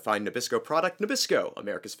cookies, a fine Nabisco product. Nabisco,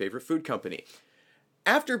 America's favorite food company.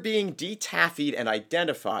 After being de-taffied and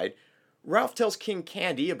identified, Ralph tells King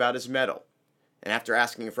Candy about his medal. And after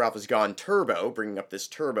asking if Ralph has gone turbo, bringing up this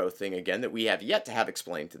turbo thing again that we have yet to have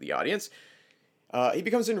explained to the audience, he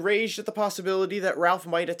becomes enraged at the possibility that Ralph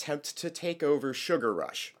might attempt to take over Sugar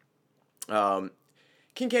Rush.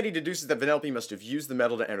 King Candy deduces that Vanellope must have used the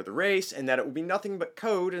medal to enter the race, and that it will be nothing but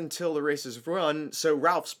code until the race is run, so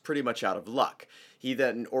Ralph's pretty much out of luck. He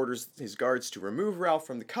then orders his guards to remove Ralph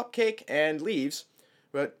from the cupcake and leaves,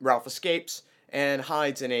 but Ralph escapes and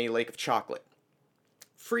hides in a lake of chocolate.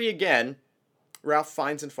 Free again, Ralph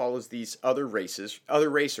finds and follows these other racers.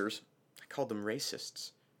 I called them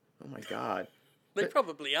racists. Oh my god. They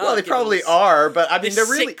probably are. Well, they probably are, but I mean, they're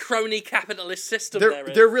really sick crony capitalist system.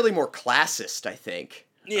 They're really more classist, I think.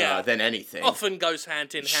 Than anything. Often goes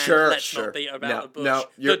hand in hand. Sure, Let's not beat about the Bush. No,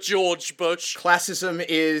 the George Bush. Classism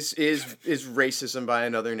is racism by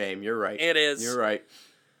another name. You're right. It is. You're right.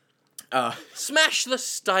 Smash the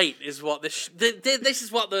state is what this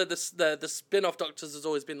is what the spin-off Doctors has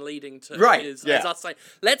always been leading to. Right. Is us saying,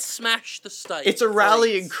 let's smash the state. It's a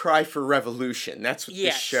rallying cry for revolution. That's what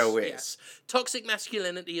this show is. Yes. Toxic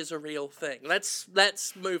masculinity is a real thing. Let's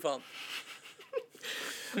move on.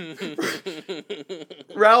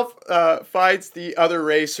 Ralph finds the other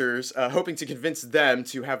racers, hoping to convince them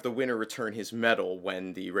to have the winner return his medal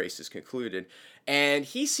when the race is concluded, and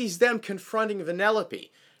he sees them confronting Vanellope.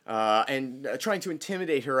 And trying to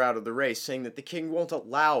intimidate her out of the race, saying that the king won't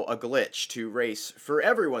allow a glitch to race for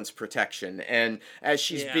everyone's protection. And as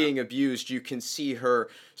she's being abused, you can see her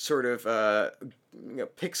sort of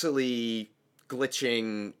pixely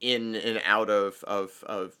glitching in and out of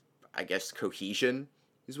I guess, cohesion,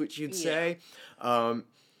 is what you'd say.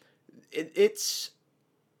 It's...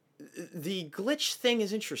 The glitch thing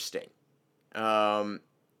is interesting.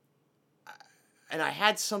 And I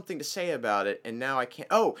had something to say about it, and now I can't.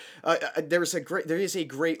 There is a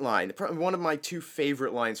great line. One of my two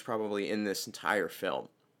favorite lines, probably in this entire film,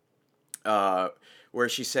 where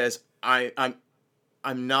she says, "I'm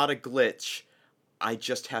not a glitch. I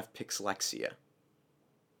just have pixlexia."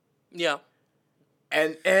 Yeah.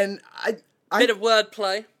 And I bit of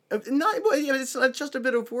wordplay. It's not just a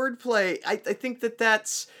bit of wordplay. I think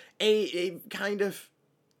that's a kind of.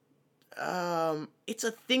 It's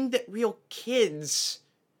a thing that real kids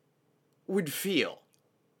would feel,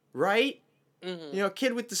 right? Mm-hmm. You know, a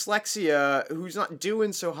kid with dyslexia who's not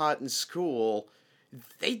doing so hot in school,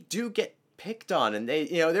 they do get picked on, and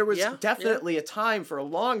there was definitely a time for a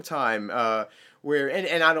long time where,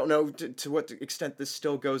 and I don't know to what extent this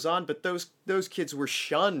still goes on, but those kids were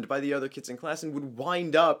shunned by the other kids in class and would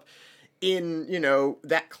wind up in,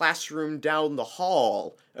 that classroom down the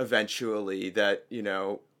hall eventually.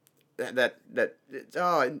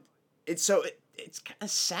 It's kind of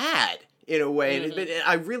sad in a way, mm-hmm. and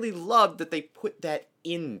I really loved that they put that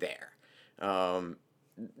in there.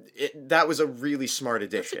 That was a really smart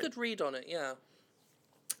addition. That's a good read on it, yeah.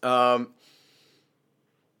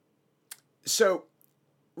 So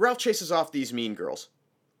Ralph chases off these mean girls,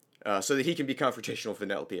 so that he can be confrontational with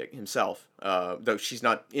Vanellope himself, though she's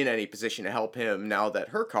not in any position to help him now that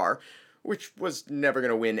her car, which was never going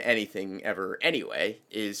to win anything ever anyway,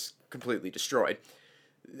 is completely destroyed.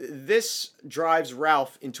 This drives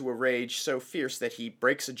Ralph into a rage so fierce that he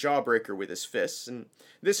breaks a jawbreaker with his fists, and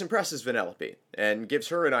this impresses Vanellope, and gives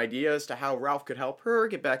her an idea as to how Ralph could help her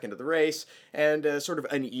get back into the race, and a sort of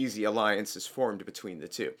uneasy alliance is formed between the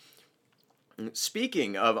two.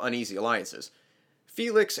 Speaking of uneasy alliances,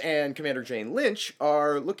 Felix and Commander Jane Lynch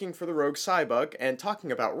are looking for the rogue Cybug and talking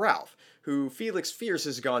about Ralph, who Felix fears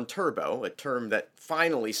has gone turbo, a term that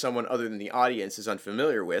finally someone other than the audience is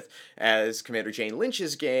unfamiliar with, as Commander Jane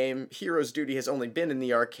Lynch's game, Hero's Duty, has only been in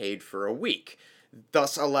the arcade for a week,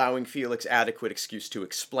 thus allowing Felix adequate excuse to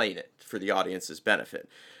explain it for the audience's benefit.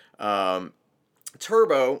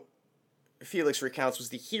 Turbo, Felix recounts, was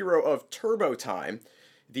the hero of Turbo Time,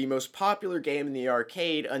 the most popular game in the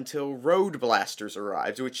arcade until Road Blasters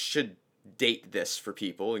arrived, which should date this for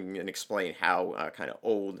people and explain how kind of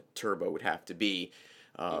old Turbo would have to be.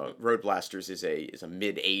 Road Blasters is a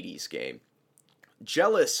mid-'80s game.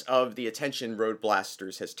 Jealous of the attention Road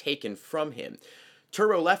Blasters has taken from him,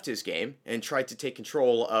 Turbo left his game and tried to take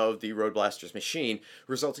control of the Road Blasters machine,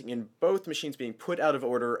 resulting in both machines being put out of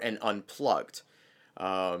order and unplugged.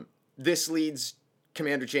 This leads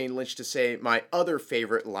Commander Jane Lynch to say my other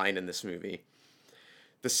favorite line in this movie: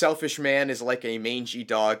 "The selfish man is like a mangy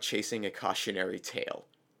dog chasing a cautionary tale."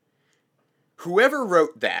 Whoever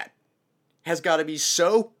wrote that has got to be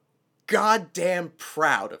so goddamn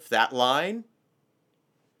proud of that line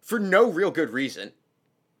for no real good reason,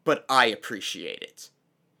 but I appreciate it.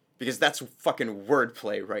 Because that's fucking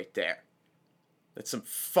wordplay right there. That's some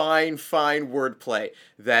fine, fine wordplay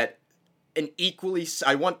that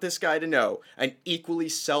I want this guy to know, an equally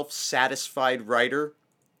self-satisfied writer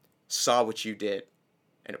saw what you did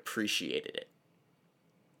and appreciated it.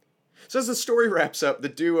 So as the story wraps up, the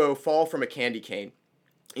duo fall from a candy cane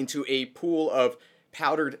into a pool of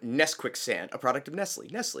powdered Nesquik sand, a product of Nestle.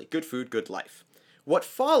 Nestle, good food, good life. What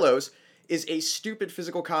follows is a stupid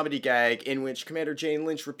physical comedy gag in which Commander Jane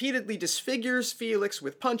Lynch repeatedly disfigures Felix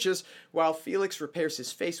with punches while Felix repairs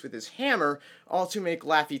his face with his hammer, all to make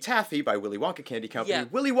Laffy Taffy by Willy Wonka Candy Company, Yeah.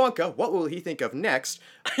 Willy Wonka, what will he think of next,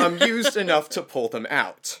 amused enough to pull them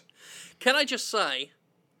out. Can I just say,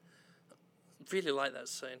 I really like that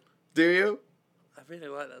scene. Do you? I really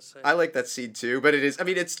like that scene. I like that scene too, but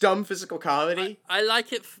it's dumb physical comedy. I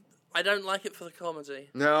like it. I don't like it for the comedy.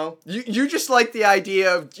 No? You just like the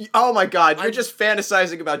idea of, oh my god, you're just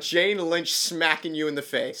fantasizing about Jane Lynch smacking you in the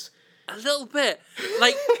face. A little bit.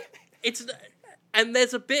 Like, it's... And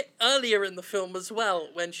there's a bit earlier in the film as well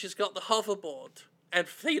when she's got the hoverboard and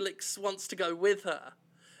Felix wants to go with her.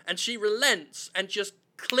 And she relents and just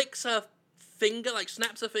clicks her finger, like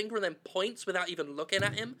snaps her finger and then points without even looking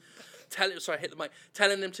at him.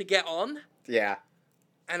 Telling him to get on. Yeah.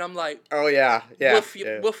 And I'm like, oh yeah, woof,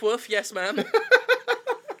 woof, woof, yes ma'am.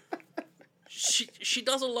 She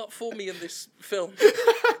does a lot for me in this film.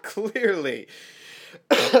 Clearly.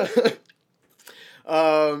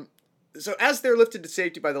 So as they're lifted to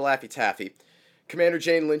safety by the Laffy Taffy, Commander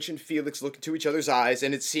Jane Lynch and Felix look into each other's eyes,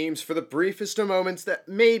 and it seems for the briefest of moments that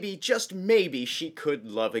maybe, just maybe, she could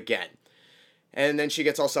love again. And then she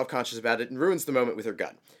gets all self-conscious about it and ruins the moment with her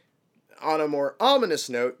gun. On a more ominous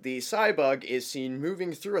note, the Cybug is seen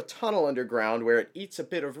moving through a tunnel underground where it eats a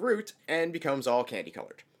bit of root and becomes all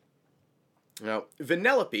candy-colored. Now,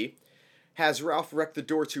 Vanellope has Ralph wreck the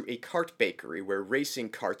door to a cart bakery where racing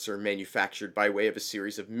carts are manufactured by way of a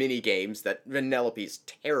series of mini-games that Vanellope is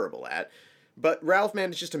terrible at, but Ralph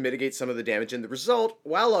manages to mitigate some of the damage, and the result,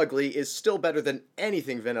 while ugly, is still better than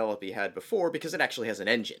anything Vanellope had before because it actually has an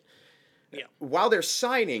engine. Yeah. While they're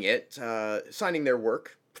signing their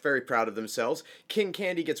work, very proud of themselves, King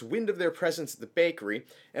Candy gets wind of their presence at the bakery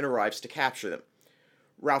and arrives to capture them.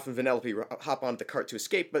 Ralph and Vanellope hop onto the cart to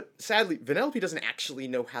escape, but sadly, Vanellope doesn't actually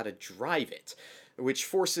know how to drive it, which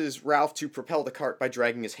forces Ralph to propel the cart by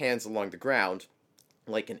dragging his hands along the ground,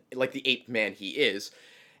 like the ape man he is,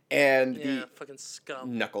 and the fucking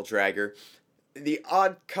scum knuckle dragger. The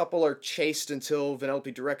odd couple are chased until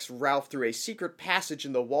Vanellope directs Ralph through a secret passage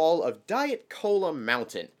in the wall of Diet Cola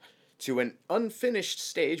Mountain to an unfinished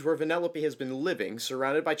stage where Vanellope has been living,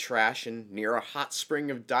 surrounded by trash and near a hot spring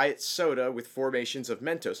of diet soda with formations of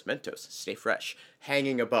Mentos, stay fresh,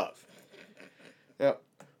 hanging above. Now,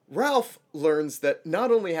 Ralph learns that not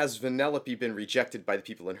only has Vanellope been rejected by the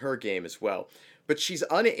people in her game as well, but she's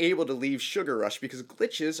unable to leave Sugar Rush because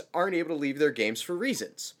glitches aren't able to leave their games for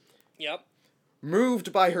reasons. Yep.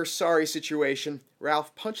 Moved by her sorry situation,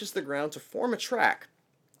 Ralph punches the ground to form a track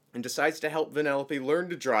and decides to help Vanellope learn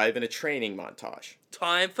to drive in a training montage.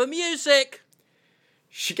 Time for music!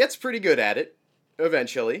 She gets pretty good at it,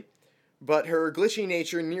 eventually, but her glitchy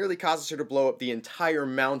nature nearly causes her to blow up the entire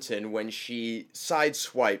mountain when she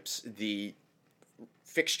sideswipes the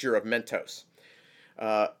fixture of Mentos.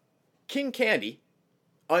 King Candy,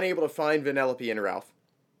 unable to find Vanellope and Ralph,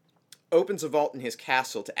 opens a vault in his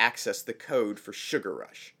castle to access the code for Sugar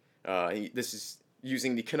Rush. This is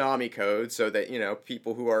using the Konami code so that,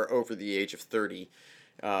 people who are over the age of 30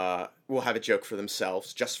 will have a joke for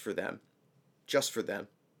themselves, just for them. Just for them.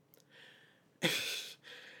 It's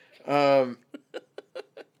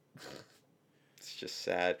just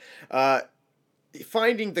sad.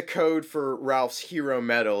 Finding the code for Ralph's hero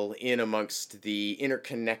medal in amongst the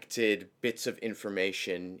interconnected bits of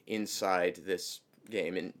information inside this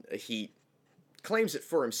game, and he claims it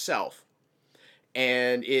for himself,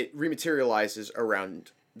 and it rematerializes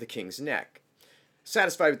around the king's neck.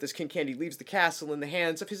 Satisfied with this, King Candy leaves the castle in the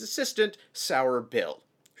hands of his assistant, Sour Bill,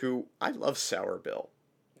 who, I love Sour Bill.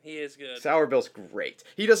 He is good. Sour Bill's great.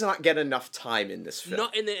 He does not get enough time in this film.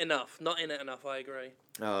 Not in it enough, I agree.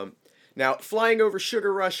 Now, flying over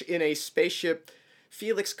Sugar Rush in a spaceship,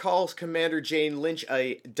 Felix calls Commander Jane Lynch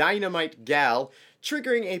a dynamite gal,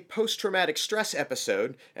 triggering a post-traumatic stress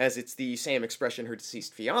episode, as it's the same expression her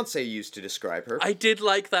deceased fiancé used to describe her. I did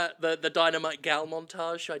like that, the dynamite gal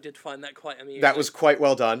montage. I did find that quite amusing. That was quite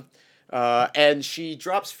well done. And she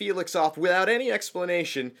drops Felix off without any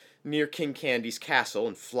explanation near King Candy's castle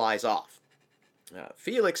and flies off.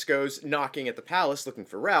 Felix goes knocking at the palace looking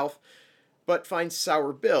for Ralph, but finds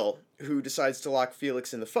Sour Bill, who decides to lock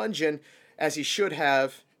Felix in the Fungeon, as he should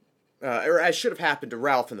have, as should have happened to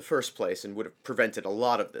Ralph in the first place, and would have prevented a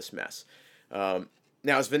lot of this mess.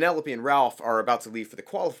 Now, as Vanellope and Ralph are about to leave for the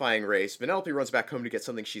qualifying race, Vanellope runs back home to get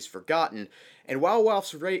something she's forgotten, and while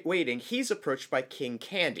Ralph's waiting, he's approached by King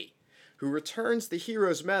Candy, who returns the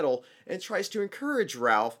hero's medal and tries to encourage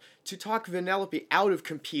Ralph to talk Vanellope out of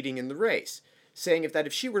competing in the race, saying that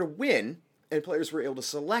if she were to win, and players were able to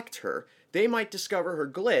select her, they might discover her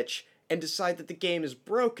glitch and decide that the game is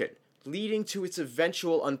broken, leading to its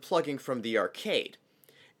eventual unplugging from the arcade.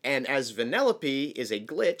 And as Vanellope is a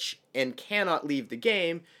glitch and cannot leave the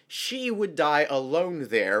game, she would die alone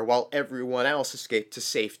there while everyone else escaped to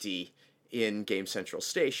safety in Game Central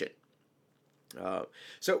Station.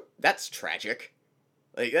 So that's tragic.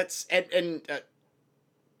 Like that's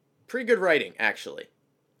pretty good writing, actually.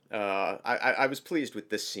 I was pleased with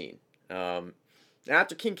this scene.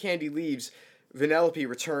 After King Candy leaves, Vanellope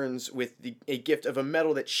returns with a gift of a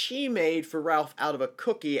medal that she made for Ralph out of a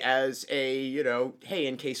cookie as a, hey,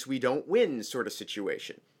 in case we don't win sort of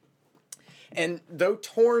situation. And though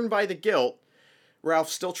torn by the guilt, Ralph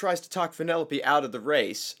still tries to talk Vanellope out of the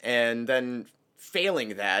race, and then,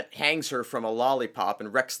 failing that, hangs her from a lollipop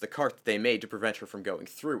and wrecks the cart that they made to prevent her from going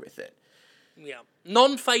through with it. Yeah,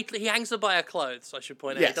 non-fatally, he hangs her by her clothes. I should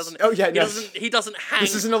point out. Yes. He doesn't. Oh yeah, no. He doesn't hang.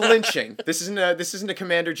 This isn't a lynching. This isn't a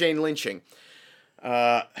Commander Jane lynching.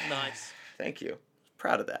 Nice. Thank you.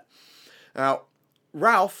 Proud of that. Now,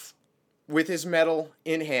 Ralph, with his medal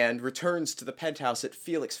in hand, returns to the penthouse at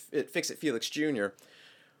Fix-It Felix Jr.,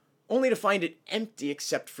 only to find it empty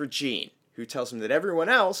except for Jean, who tells him that everyone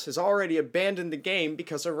else has already abandoned the game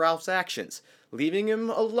because of Ralph's actions, leaving him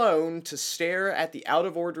alone to stare at the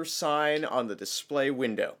out-of-order sign on the display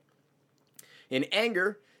window. In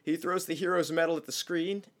anger, he throws the hero's medal at the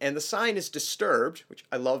screen, and the sign is disturbed, which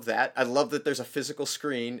I love that. I love that there's a physical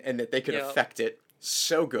screen and that they can affect it.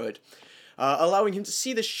 So good. Allowing him to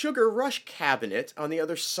see the Sugar Rush cabinet on the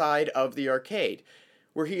other side of the arcade,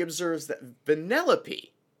 where he observes that Vanellope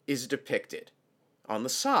is depicted on the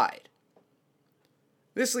side.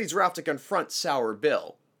 This leads Ralph to confront Sour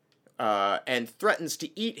Bill, and threatens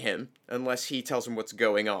to eat him unless he tells him what's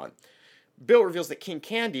going on. Bill reveals that King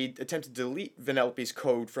Candy attempted to delete Vanellope's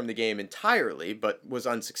code from the game entirely, but was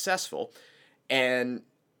unsuccessful, and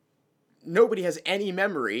nobody has any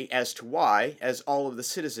memory as to why, as all of the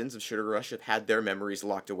citizens of Sugar Rush have had their memories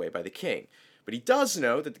locked away by the king. But he does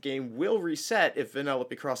know that the game will reset if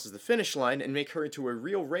Vanellope crosses the finish line and make her into a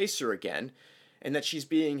real racer again, and that she's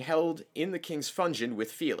being held in the king's fungeon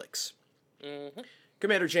with Felix. Mm-hmm.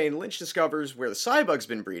 Commander Jane Lynch discovers where the Cybug's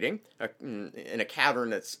been breeding, in a cavern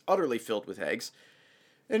that's utterly filled with eggs.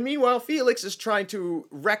 And meanwhile, Felix is trying to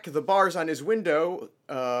wreck the bars on his window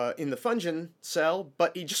in the fungeon cell,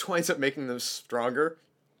 but he just winds up making them stronger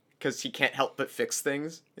because he can't help but fix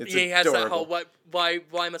things. It's he adorable. has that whole,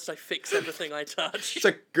 why must I fix everything I touch? It's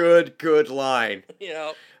a good line.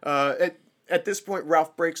 Yeah. At this point,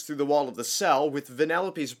 Ralph breaks through the wall of the cell with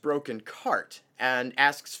Vanellope's broken cart and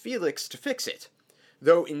asks Felix to fix it.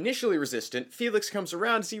 Though initially resistant, Felix comes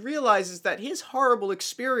around as he realizes that his horrible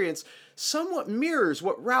experience somewhat mirrors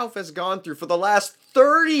what Ralph has gone through for the last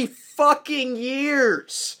 30 fucking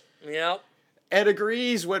years. Yep. And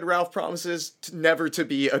agrees when Ralph promises never to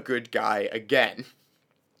be a good guy again.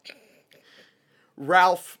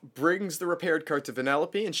 Ralph brings the repaired cart to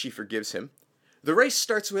Vanellope and she forgives him. The race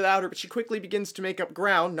starts without her, but she quickly begins to make up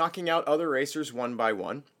ground, knocking out other racers one by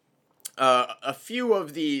one. A few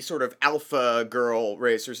of the sort of alpha girl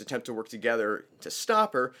racers attempt to work together to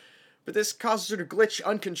stop her, but this causes her to glitch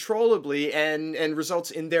uncontrollably and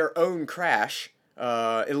results in their own crash,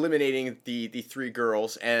 eliminating the three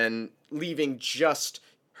girls and leaving just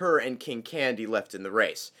her and King Candy left in the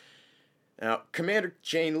race. Now, Commander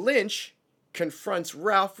Jane Lynch confronts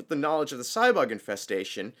Ralph with the knowledge of the Cybug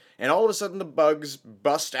infestation, and all of a sudden the bugs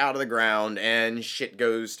bust out of the ground and shit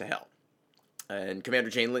goes to hell. And Commander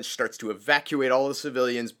Jane Lynch starts to evacuate all the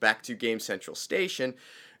civilians back to Game Central Station,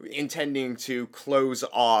 intending to close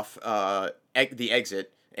off the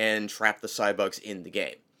exit and trap the Cybugs in the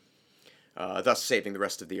game, thus saving the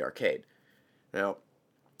rest of the arcade. Now,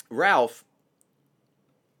 Ralph...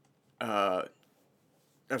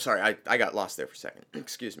 I'm sorry, I got lost there for a second.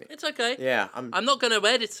 Excuse me. It's okay. Yeah, I'm not going to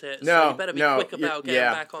edit it, no, so you better be quick about getting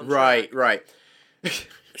back on track. Right.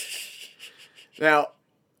 Now,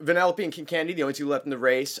 Vanellope and King Candy, the only two left in the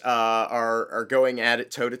race, are going at it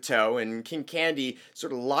toe-to-toe, and King Candy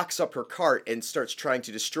sort of locks up her cart and starts trying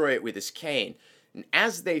to destroy it with his cane. And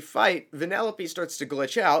as they fight, Vanellope starts to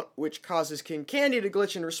glitch out, which causes King Candy to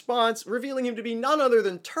glitch in response, revealing him to be none other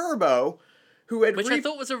than Turbo, who had... Which I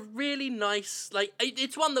thought was a really nice...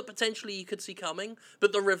 it's one that potentially you could see coming,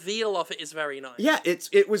 but the reveal of it is very nice. Yeah,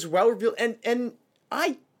 it was well revealed, and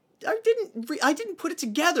I I didn't put it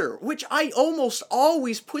together, which I almost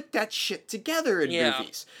always put that shit together in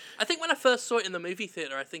movies. I think when I first saw it in the movie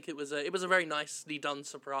theater, I think it was a very nicely done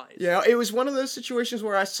surprise. Yeah, it was one of those situations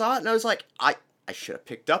where I saw it and I was like, I should have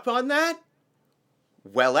picked up on that.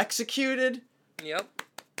 Well executed. Yep.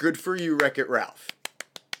 Good for you, Wreck-It Ralph.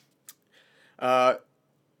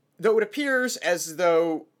 Though it appears as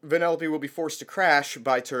though Vanellope will be forced to crash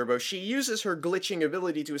by Turbo, she uses her glitching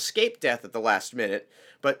ability to escape death at the last minute,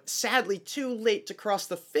 but sadly too late to cross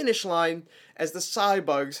the finish line as the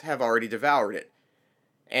Cybugs have already devoured it.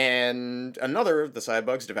 And another of the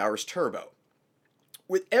Cybugs devours Turbo.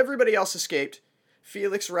 With everybody else escaped,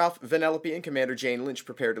 Felix, Ralph, Vanellope, and Commander Jane Lynch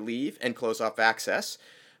prepare to leave and close off access.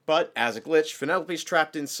 But, as a glitch, Vanellope's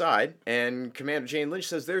trapped inside, and Commander Jane Lynch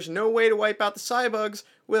says there's no way to wipe out the Cybugs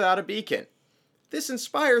without a beacon. This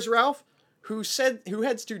inspires Ralph, who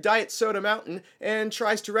heads to Diet Soda Mountain and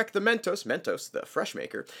tries to wreck the Mentos, the fresh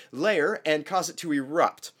maker, lair and cause it to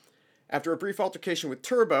erupt. After a brief altercation with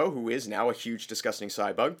Turbo, who is now a huge disgusting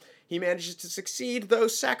Cybug, he manages to succeed, though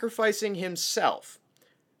sacrificing himself.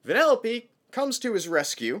 Vanellope comes to his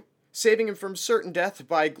rescue, saving him from certain death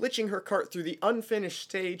by glitching her cart through the unfinished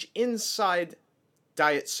stage inside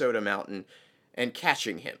Diet Soda Mountain and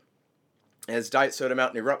catching him. As Diet Soda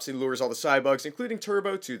Mountain erupts, he lures all the Cybugs, including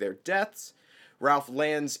Turbo, to their deaths. Ralph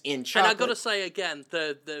lands in chocolate. And I gotta say again,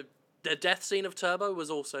 the death scene of Turbo was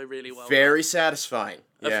also really well very done. Satisfying.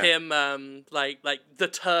 Of him, like the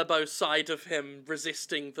Turbo side of him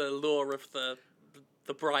resisting the lure of the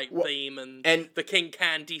bright beam, and the King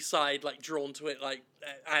Candy side, like, drawn to it, like,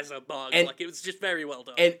 as a bug. Like, it was just very well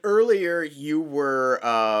done. And earlier you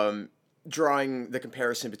were drawing the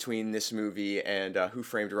comparison between this movie and Who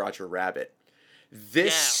Framed Roger Rabbit.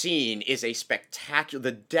 This scene is a spectacular...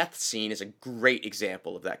 The death scene is a great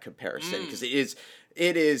example of that comparison, because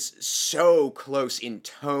it is so close in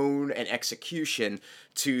tone and execution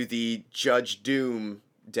to the Judge Doom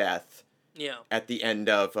death. Yeah. At the end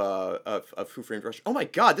of Who Framed Roger... Oh my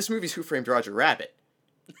god, this movie's Who Framed Roger Rabbit.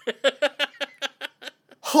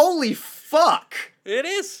 Holy fuck! It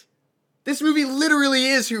is! This movie literally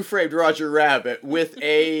is Who Framed Roger Rabbit with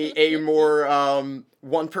a more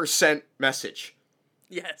 1% message.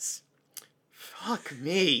 Yes. Fuck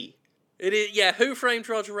me. It is, yeah, Who Framed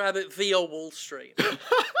Roger Rabbit via Wall Street.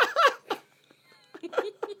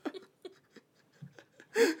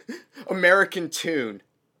 American Tune.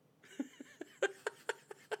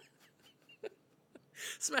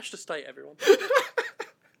 Smash the state, everyone.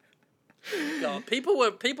 God, people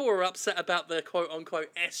were upset about the quote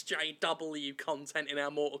unquote SJW content in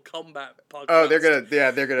our Mortal Kombat podcast. Oh, they're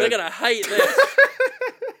gonna hate this.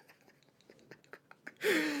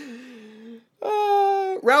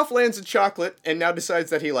 Ralph lands in chocolate and now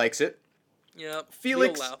decides that he likes it. Yep.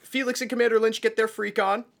 Felix and Commander Lynch get their freak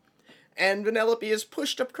on, and Vanellope is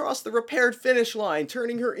pushed across the repaired finish line,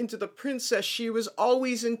 turning her into the princess she was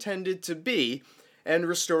always intended to be, and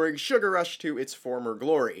restoring Sugar Rush to its former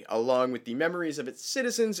glory, along with the memories of its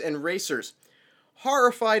citizens and racers.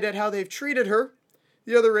 Horrified at how they've treated her,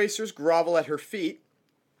 the other racers grovel at her feet,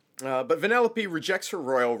 but Vanellope rejects her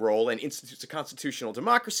royal role and institutes a constitutional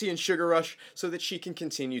democracy in Sugar Rush so that she can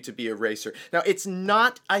continue to be a racer. Now, it's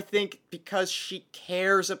not, I think, because she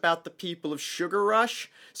cares about the people of Sugar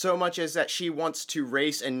Rush so much as that she wants to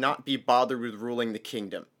race and not be bothered with ruling the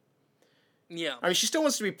kingdom. Yeah. I mean, she still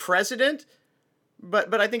wants to be president,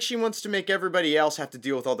 but I think she wants to make everybody else have to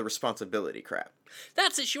deal with all the responsibility crap.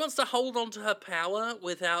 That's it. She wants to hold on to her power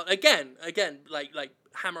without, again, like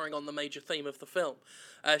hammering on the major theme of the film.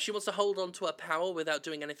 She wants to hold on to her power without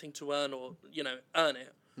doing anything to earn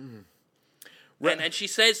it. Mm. And she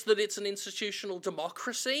says that it's an institutional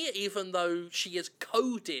democracy, even though she is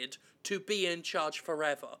coded to be in charge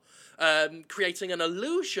forever, creating an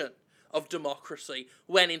illusion of democracy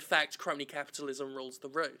when, in fact, crony capitalism rules the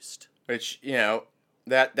roost. Which,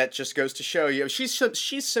 that just goes to show you,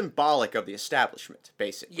 she's symbolic of the establishment,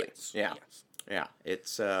 basically. Yes. Yeah. Yes. Yeah.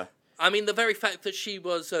 It's, I mean, the very fact that she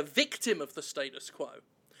was a victim of the status quo,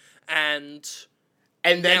 and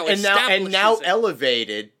now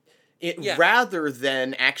elevated it rather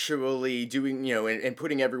than actually doing, and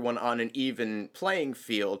putting everyone on an even playing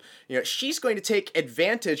field. She's going to take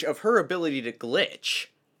advantage of her ability to glitch,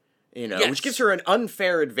 which gives her an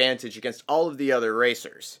unfair advantage against all of the other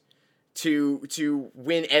racers to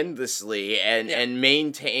win endlessly and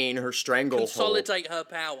maintain her stranglehold. Consolidate her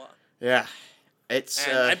power. Yeah. It's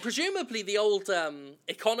and presumably the old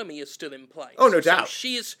economy is still in place. Oh, no doubt.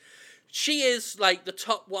 So she is like the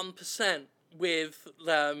top 1% with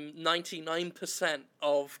 99%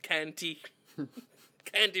 of Candy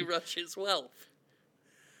Rush's wealth.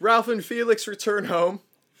 Ralph and Felix return home,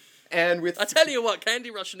 And with I tell you what, Candy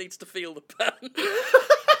Rush needs to feel the pain.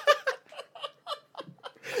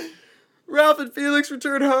 Ralph and Felix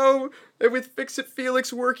return home, and with Fix-It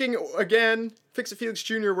Felix working again, Fix-It Felix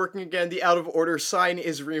Jr. working again, the out of order sign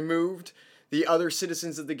is removed. The other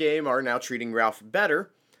citizens of the game are now treating Ralph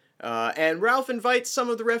better. And Ralph invites some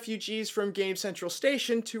of the refugees from Game Central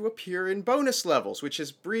Station to appear in bonus levels, which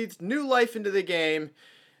has breathed new life into the game,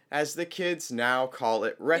 as the kids now call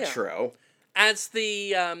it retro. Yeah. As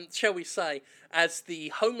the, shall we say, as the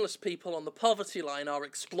homeless people on the poverty line are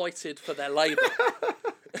exploited for their labour.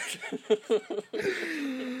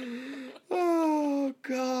 Oh,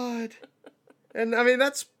 God. And, I mean,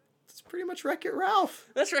 that's pretty much Wreck-It Ralph.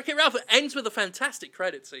 That's Wreck-It Ralph. It ends with a fantastic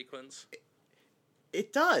credit sequence.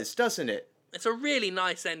 It does, doesn't it? It's a really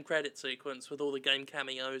nice end credit sequence with all the game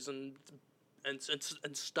cameos and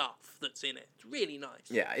stuff that's in it. It's really nice.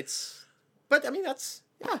 Yeah, but, I mean, that's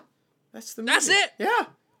the movie. That's it! Yeah.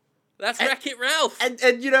 That's Wreck-It Ralph.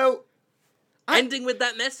 And you know... Ending with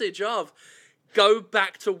that message of, go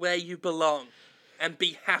back to where you belong and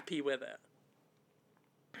be happy with it.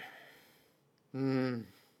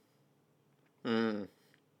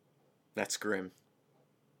 That's grim.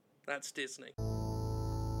 That's Disney.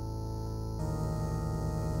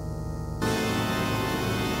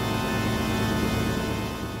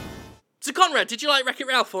 So Conrad, did you like Wreck-It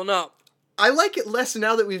Ralph or not? I like it less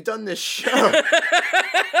now that we've done this show.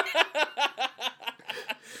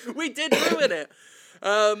 We did ruin it.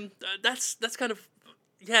 That's kind of,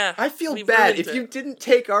 yeah. I feel bad if you didn't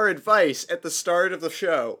take our advice at the start of the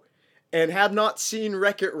show and have not seen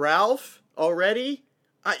Wreck-It Ralph already.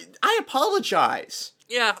 I apologize.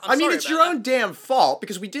 Yeah, I mean, it's your own damn fault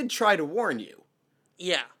because we did try to warn you.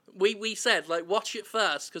 Yeah, we said, like, watch it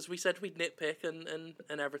first because we said we'd nitpick and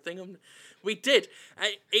everything, and we did.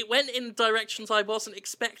 It went in directions I wasn't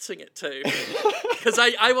expecting it to because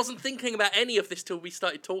I wasn't thinking about any of this till we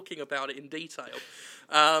started talking about it in detail.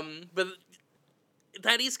 But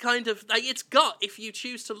that is kind of, like, it's got, if you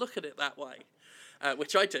choose to look at it that way,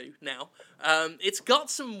 which I do now, it's got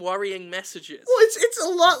some worrying messages. Well, it's a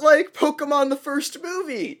lot like Pokemon the first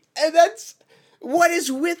movie, and that's what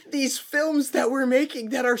is with these films that we're making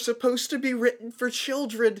that are supposed to be written for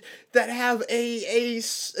children that have an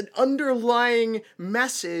underlying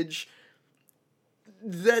message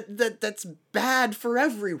that's bad for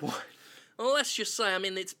everyone. Well, let's just say, I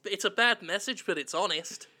mean, it's a bad message, but it's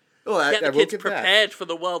honest. Well, Get the kids prepared for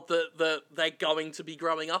the world that they're going to be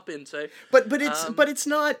growing up into. But it's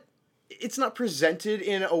not presented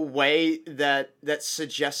in a way that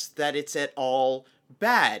suggests that it's at all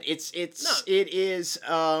bad. It's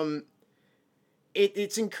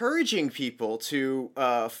encouraging people to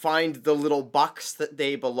find the little box that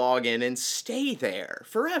they belong in and stay there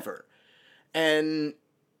forever, and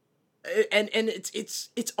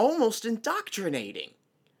it's almost indoctrinating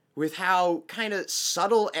with how kind of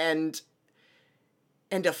subtle and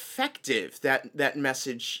effective that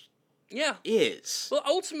message is. Well,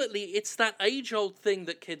 ultimately, it's that age-old thing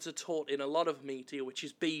that kids are taught in a lot of media, which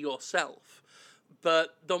is be yourself.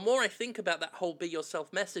 But the more I think about that whole be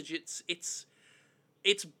yourself message, it's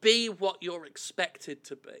be what you're expected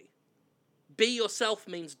to be. Be yourself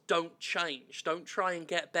means don't change. Don't try and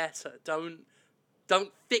get better. Don't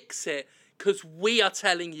fix it, because we are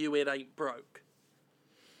telling you it ain't broke.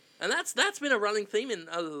 And that's been a running theme in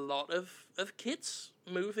a lot of kids'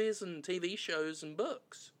 movies and TV shows and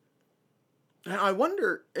books. I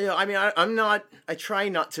wonder, I mean, I try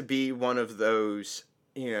not to be one of those,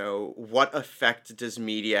 what effect does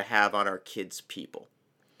media have on our kids' people?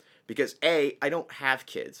 Because A, I don't have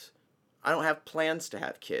kids. I don't have plans to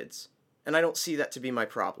have kids. And I don't see that to be my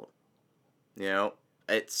problem.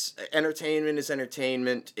 It's entertainment is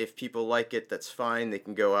entertainment. If people like it, that's fine. They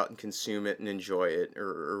can go out and consume it and enjoy it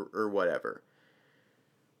or whatever.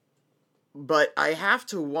 But I have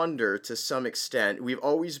to wonder, to some extent, we've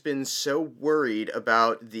always been so worried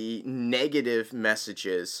about the negative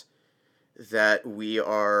messages that we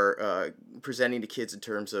are presenting to kids in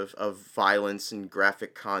terms of violence and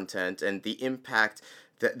graphic content and the impact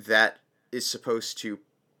that is supposed to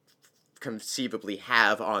conceivably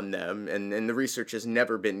have on them, and the research has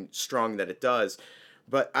never been strong that it does.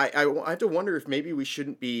 But I have to wonder if maybe we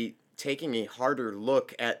shouldn't be taking a harder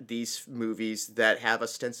look at these movies that have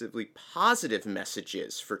ostensibly positive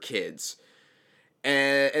messages for kids,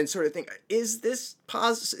 and sort of think, is this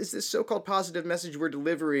so-called positive message we're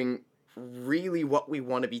delivering really what we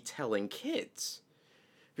want to be telling kids?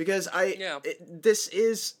 Because this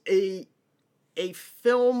is a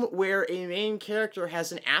film where a main character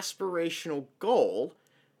has an aspirational goal,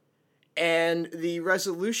 and the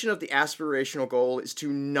resolution of the aspirational goal is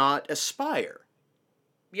to not aspire.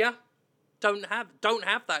 Yeah. Don't have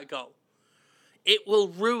that goal. It will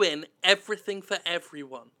ruin everything for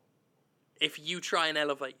everyone if you try and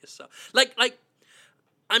elevate yourself. Like,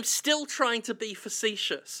 I'm still trying to be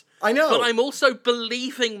facetious. I know. But I'm also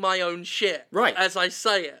believing my own shit. Right. As I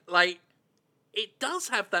say it. Like, it does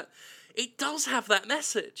have that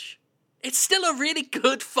message. It's still a really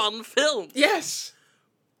good, fun film. Yes.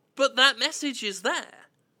 But that message is there.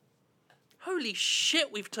 Holy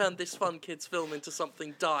shit, we've turned this fun kids film into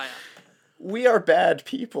something dire. We are bad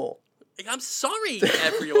people. I'm sorry,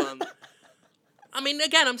 everyone. I mean,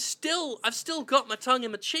 again, I've still got my tongue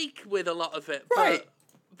in my cheek with a lot of it. Right.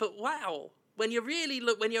 But wow, when you really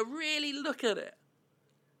look at it.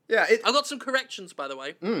 Yeah. I've got some corrections, by the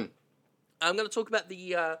way. I'm going to talk about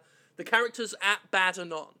the characters at Bad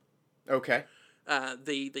Anon. Okay.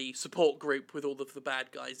 The support group with all of the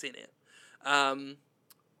bad guys in it.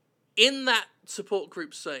 In that support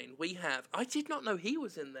group scene, we have... I did not know he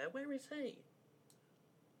was in there. Where is he?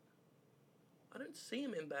 I don't see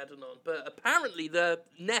him in Bad Anon, but apparently the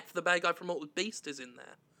Neff, the bad guy from Altered Beast, is in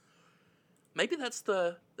there. Maybe that's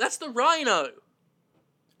the Rhino.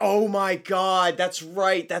 Oh my god, that's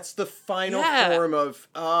right. That's the final form of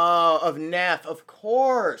Neff, of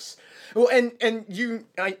course. Well, and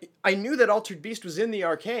I knew that Altered Beast was in the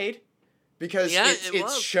arcade because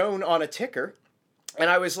it's shown on a ticker, and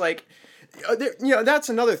I was like, that's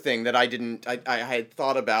another thing that I had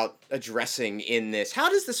thought about addressing in this. How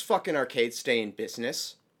does this fucking arcade stay in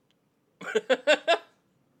business?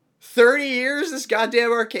 30 years this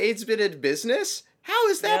goddamn arcade's been in business? How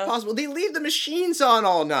is that possible? They leave the machines on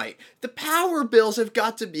all night. The power bills have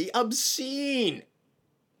got to be obscene.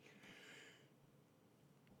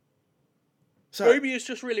 Sorry. Maybe it's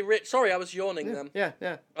just really rich. Sorry, I was yawning then. Yeah.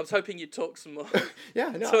 I was hoping you'd talk some more.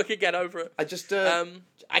 Yeah, no. So I could get over it. I just,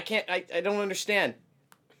 I can't, I don't understand.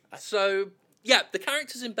 So, yeah, the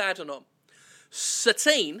characters in Bad Anon.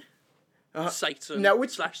 Satine, Satan, now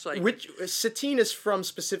Satan. Which, Satine is from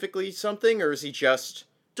specifically something, or is he just...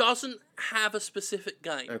 Doesn't have a specific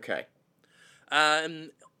game. Okay.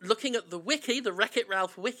 Looking at the wiki, the Wreck-It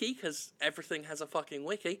Ralph wiki, because everything has a fucking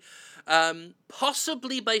wiki,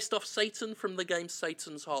 possibly based off Satan from the game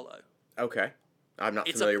Satan's Hollow. Okay. I'm not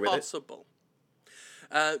familiar with it. It's possible.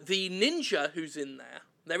 The ninja who's in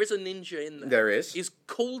there is a ninja in there. There is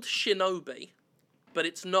called Shinobi, but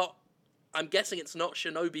it's not, I'm guessing it's not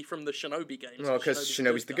Shinobi from the Shinobi games. Well, because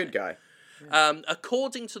Shinobi's the good guy.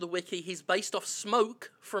 According to the wiki, he's based off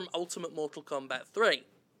Smoke from Ultimate Mortal Kombat 3.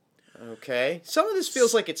 Okay. Some of this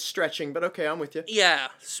feels like it's stretching, but okay, I'm with you. Yeah.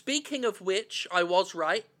 Speaking of which, I was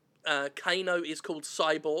right. Kano is called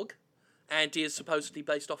Cyborg, and is supposedly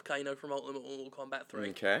based off Kano from Ultimate Mortal Kombat 3.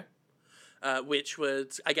 Okay. Which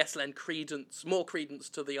would, I guess, lend more credence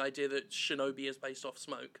to the idea that Shinobi is based off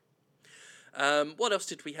Smoke. What else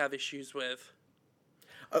did we have issues with?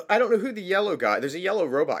 I don't know who the yellow guy... There's a yellow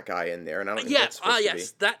robot guy in there, and I don't know what that's supposed to be.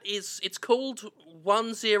 That is... It's called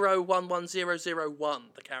 1011001,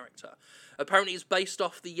 the character. Apparently it's based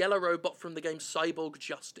off the yellow robot from the game Cyborg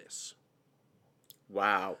Justice.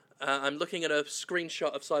 Wow. I'm looking at a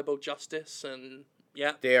screenshot of Cyborg Justice, and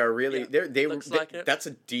yeah. They are really... Yeah, looks like it. That's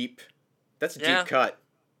a deep cut.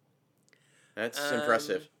 That's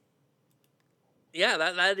impressive. Yeah,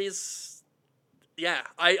 that is... Yeah,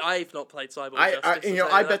 I've not played Cyborg Justice.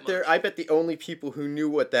 I bet the only people who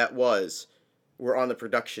knew what that was were on the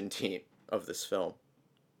production team of this film.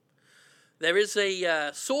 There is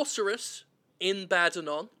a sorceress in Bad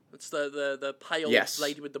Anon. It's the pale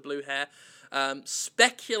lady with the blue hair.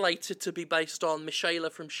 Speculated to be based on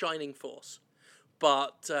Michaela from Shining Force.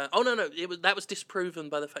 But, that was disproven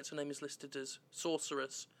by the fact her name is listed as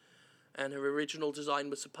sorceress. And her original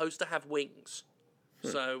design was supposed to have wings.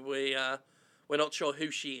 So we're not sure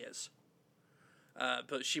who she is.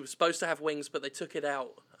 But she was supposed to have wings, but they took it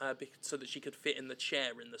out so that she could fit in the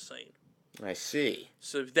chair in the scene. I see.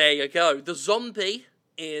 So there you go. The zombie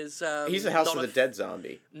is... he's a House of the Dead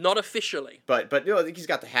zombie. Not officially. But he's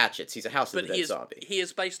got the hatchets. He's a House of the Dead zombie. He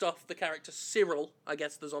is based off the character Cyril. I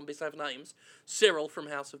guess the zombies have names. Cyril from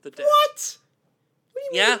House of the Dead. What?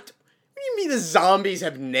 What do you mean? What do you mean the zombies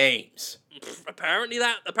have names? Apparently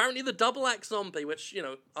the double axe zombie, which,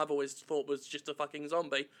 I've always thought was just a fucking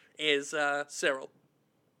zombie, is Cyril.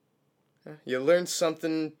 You learn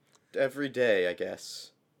something every day, I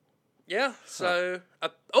guess. Yeah, so...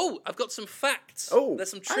 I've got some facts. Oh,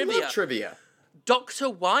 there's some trivia. I love trivia. Dr.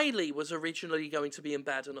 Wily was originally going to be in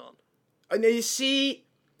Bad Anon. Now, you see,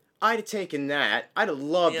 I'd have taken that. I'd have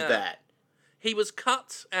loved that. He was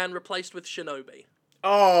cut and replaced with Shinobi.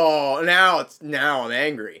 Oh, now I'm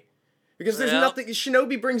angry. Because there's nothing...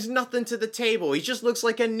 Shinobi brings nothing to the table. He just looks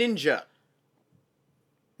like a ninja.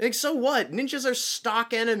 Like, so what? Ninjas are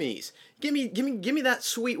stock enemies. Give me that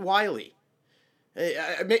sweet Wily.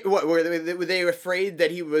 What were they afraid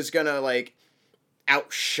that he was gonna like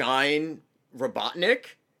outshine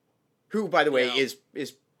Robotnik, who, by the way, is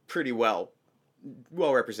pretty well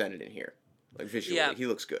represented in here. Like visually, he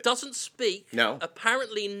looks good. Doesn't speak. No.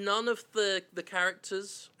 Apparently, none of the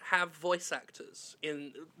characters have voice actors.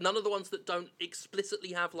 None of the ones that don't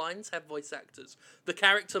explicitly have lines have voice actors. The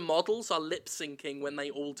character models are lip syncing when they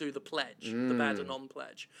all do the pledge, the Badanon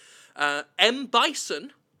pledge. M.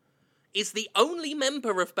 Bison is the only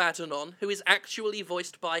member of Badanon who is actually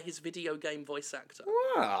voiced by his video game voice actor.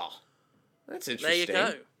 Wow, that's interesting. There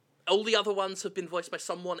you go. All the other ones have been voiced by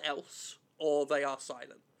someone else, or they are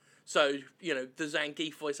silent. So, the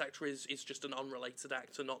Zangief voice actor is just an unrelated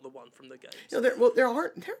actor, not the one from the game. There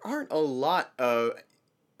aren't a lot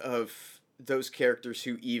of those characters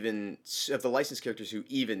of the licensed characters who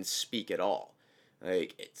even speak at all.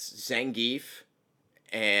 Like, it's Zangief,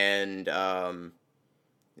 and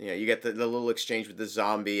you get the little exchange with the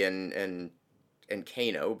zombie and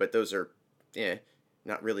Kano, but those are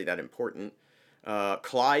not really that important.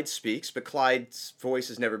 Clyde speaks, but Clyde's voice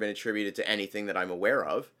has never been attributed to anything that I'm aware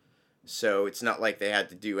of. So it's not like they had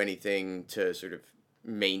to do anything to sort of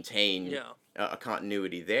maintain a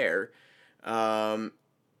continuity there. That's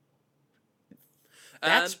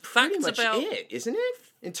pretty much it, isn't it?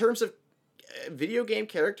 In terms of video game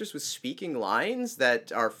characters with speaking lines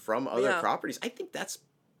that are from other properties, I think that's...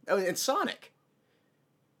 Oh, and Sonic.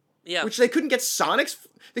 Yeah. Which they couldn't get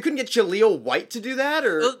They couldn't get Jaleel White to do that,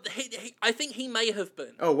 or... I think he may have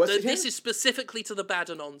been. Oh, was it him? This is specifically to the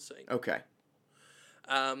Badanon scene. Okay.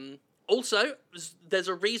 Also, there's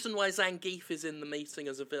a reason why Zangief is in the meeting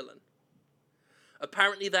as a villain.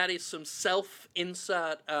 Apparently that is some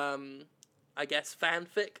self-insert, I guess,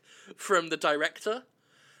 fanfic from the director.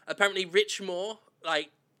 Apparently Rich Moore,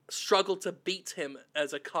 struggled to beat him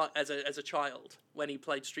as a child when he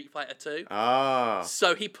played Street Fighter 2. Ah.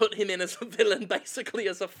 So he put him in as a villain, basically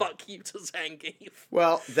as a fuck you to Zangief.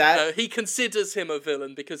 Well, he considers him a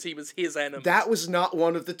villain because he was his enemy. That was not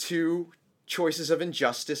one of the two choices of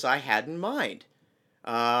injustice I had in mind.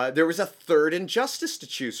 There was a third injustice to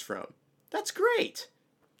choose from. That's great.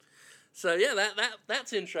 So yeah,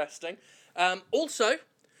 that's interesting. Also,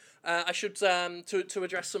 I should to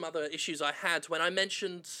address some other issues I had when I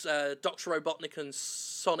mentioned Dr. Robotnik and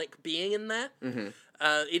Sonic being in there. Mm-hmm.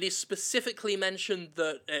 It is specifically mentioned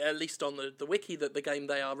that, at least on the wiki, that the game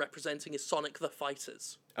they are representing is Sonic the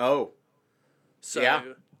Fighters. Oh. So, yeah.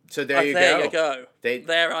 So there you go.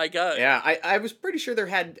 There I go. Yeah, I was pretty sure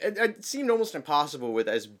it seemed almost impossible with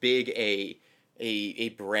as big a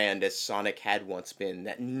brand as Sonic had once been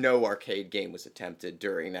that no arcade game was attempted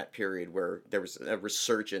during that period where there was a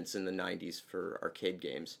resurgence in the 90s for arcade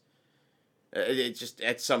games. It just,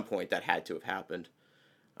 at some point, that had to have happened.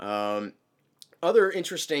 Other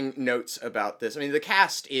interesting notes about this. I mean, the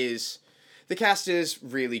cast is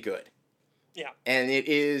really good. Yeah. And it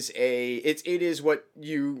is what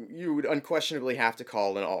you would unquestionably have to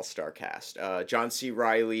call an all-star cast. John C.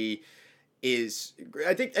 Reilly is,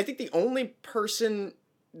 I think the only person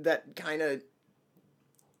that kind of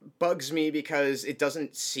bugs me because it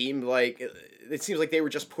seems like they were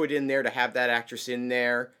just put in there to have that actress in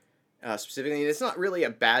there specifically. And it's not really a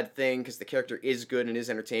bad thing because the character is good and is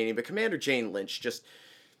entertaining, but Commander Jane Lynch just,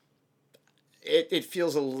 it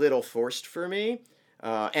feels a little forced for me.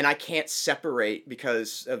 And I can't separate,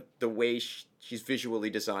 because of the way she's visually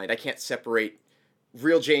designed, I can't separate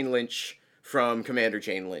real Jane Lynch from Commander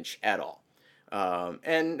Jane Lynch at all.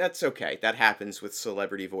 And that's okay. That happens with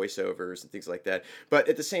celebrity voiceovers and things like that. But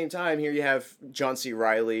at the same time, here you have John C.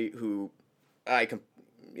 Reilly, who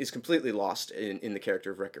is completely lost in the character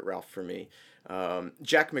of Wreck-It Ralph for me.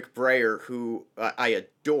 Jack McBrayer, who I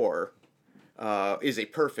adore, is a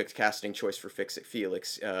perfect casting choice for Fix-It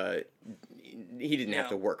Felix. He didn't have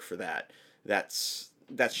to work for that. That's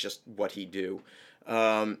just what he do.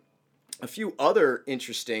 A few other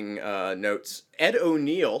interesting notes. Ed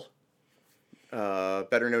O'Neill,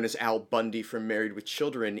 better known as Al Bundy from Married with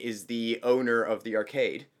Children, is the owner of the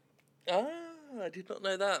arcade. Ah, I did not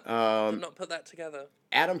know that. Did not put that together.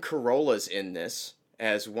 Adam Carolla's in this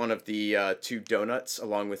as one of the two donuts,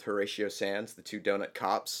 along with Horatio Sands, the two donut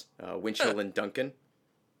cops, Winchell and Duncan.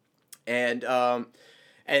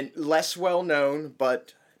 And less well known,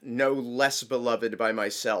 but no less beloved by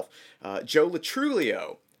myself, Joe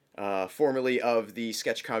Latrulio, formerly of the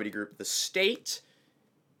sketch comedy group The State,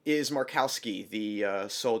 is Markowski, the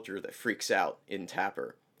soldier that freaks out in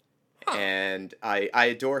Tapper. Huh. And I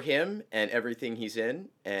adore him and everything he's in,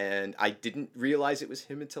 and I didn't realize it was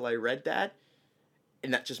him until I read that,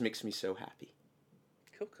 and that just makes me so happy.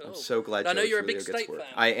 Cool. I'm so glad I know Joey you're a Trujillo big gets State work.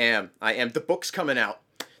 fan. I am. The book's coming out.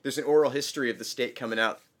 There's an oral history of the State coming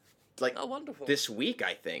out, like, wonderful. this week,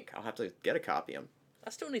 I think. I'll have to get a copy of them. I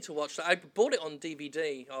still need to watch that. I bought it on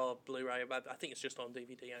DVD or Blu-ray. I think it's just on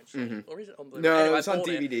DVD, actually. Or is it on Blu-ray? No, anyway, it's on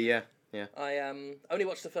DVD, yeah. I only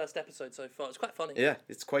watched the first episode so far. It's quite funny. Yeah,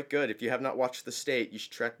 it's quite good. If you have not watched The State, you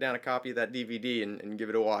should track down a copy of that DVD and give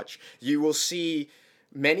it a watch. You will see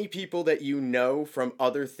many people that you know from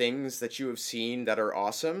other things that you have seen that are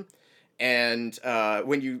awesome. And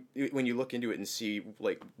when you look into it and see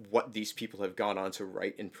like what these people have gone on to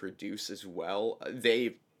write and produce as well,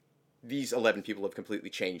 these 11 people have completely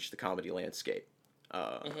changed the comedy landscape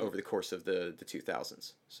over the course of the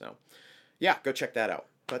 2000s. So, yeah, go check that out.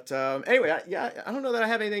 But anyway, I don't know that I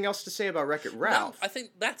have anything else to say about Wreck-It Ralph. No, I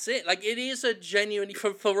think that's it. Like, it is a genuinely,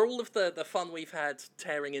 for all of the fun we've had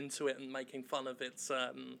tearing into it and making fun of its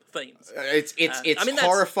themes. It's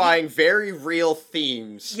horrifying, very real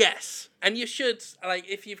themes. Yes, and you should, like,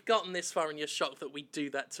 if you've gotten this far and you're shocked that we do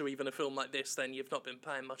that to even a film like this, then you've not been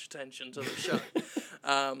paying much attention to the show.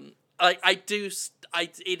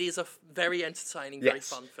 It is a very entertaining, very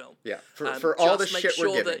fun film. Yeah, for all the shit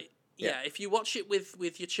we're giving. Yeah, if you watch it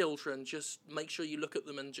with your children, just make sure you look at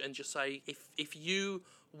them and just say, if you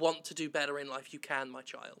want to do better in life, you can, my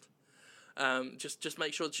child. Just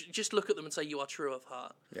make sure, just look at them and say you are true of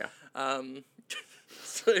heart. Yeah.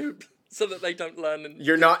 So that they don't learn.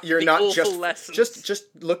 You're not lessons. Just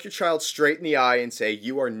look your child straight in the eye and say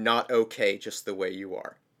you are not okay just the way you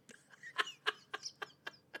are.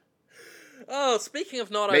 Oh, speaking of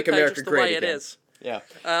not Make okay, America just the great way again. it is. Yeah.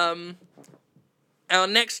 Our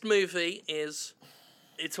next movie it's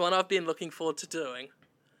one I've been looking forward to doing.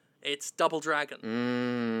 It's Double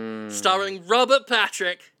Dragon. Starring Robert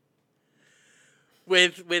Patrick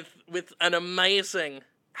with an amazing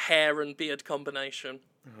hair and beard combination.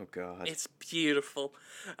 Oh, God. It's beautiful.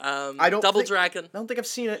 Dragon. I don't think I've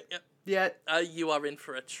seen it yet. You are in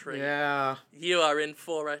for a treat. Yeah. You are in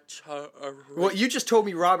for a treat. Well, you just told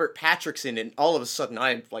me Robert Patrick's in it, and all of a sudden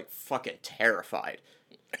I am, like, fucking terrified.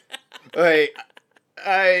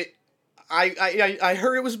 I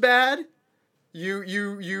heard it was bad.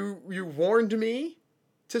 You warned me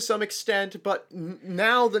to some extent, but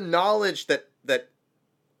now the knowledge that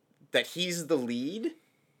he's the lead.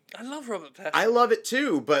 I love Robert Patrick. I love it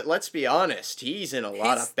too, but let's be honest, he's in a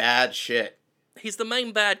lot of bad shit. He's the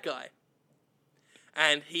main bad guy,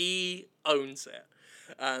 and he owns it.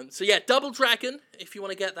 So yeah, Double Dragon, if you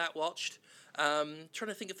want to get that watched. Trying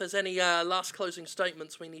to think if there's any last closing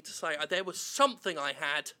statements we need to say. There was something I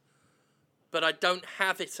had, but I don't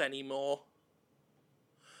have it anymore.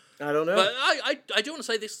 I don't know. But I do want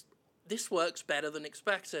to say this works better than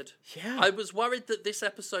expected. Yeah. I was worried that this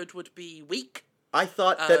episode would be weak. I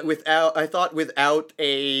thought that without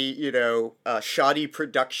a shoddy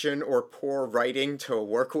production or poor writing to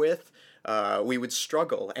work with, we would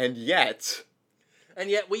struggle, and yet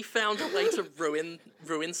we found a way to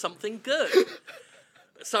ruin something good.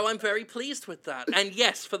 So I'm very pleased with that. And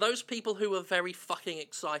yes, for those people who are very fucking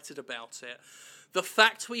excited about it, the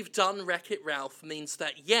fact we've done Wreck-It Ralph means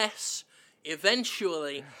that yes,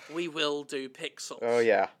 eventually we will do Pixels. Oh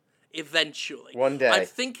yeah. Eventually. One day. I'm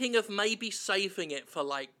thinking of maybe saving it for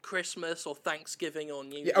like Christmas or Thanksgiving or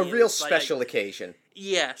New Year's. A real special occasion.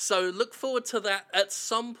 Yeah, so look forward to that at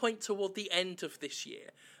some point toward the end of this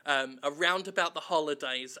year. Around about the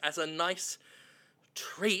holidays, as a nice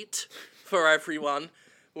treat for everyone,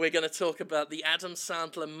 we're going to talk about the Adam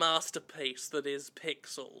Sandler masterpiece that is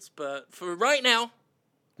Pixels. But for right now,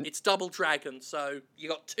 it's Double Dragon, so you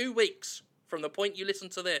got 2 weeks from the point you listen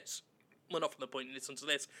to this. Well, not from the point you listen to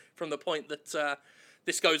this, from the point that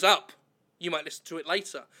this goes up. You might listen to it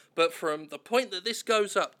later. But from the point that this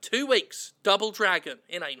goes up, 2 weeks, Double Dragon.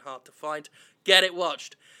 It ain't hard to find. Get it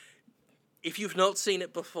watched. If you've not seen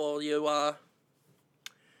it before, you're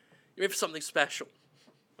in for something special.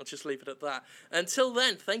 I'll just leave it at that. Until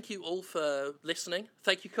then, thank you all for listening.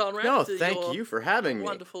 Thank you, Conrad. No, thank you for having me.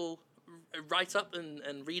 Wonderful write up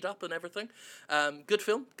and read up and everything. Good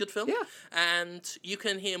film. Yeah. And you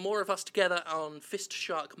can hear more of us together on Fist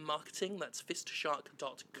Shark Marketing. That's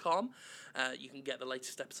fistshark.com. You can get the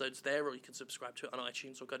latest episodes there, or you can subscribe to it on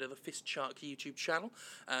iTunes or go to the Fist Shark YouTube channel.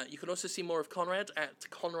 You can also see more of Conrad at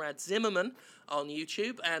Conrad Zimmerman on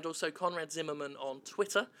YouTube, and also Conrad Zimmerman on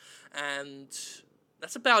Twitter. And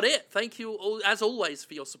that's about it. Thank you, all, as always,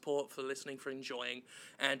 for your support, for listening, for enjoying.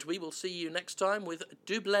 And we will see you next time with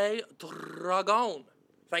Double Dragon.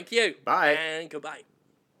 Thank you. Bye. And goodbye.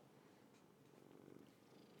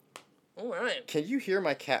 All right. Can you hear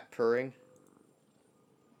my cat purring?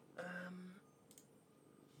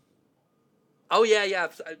 Oh, yeah.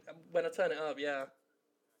 When I turn it up, yeah.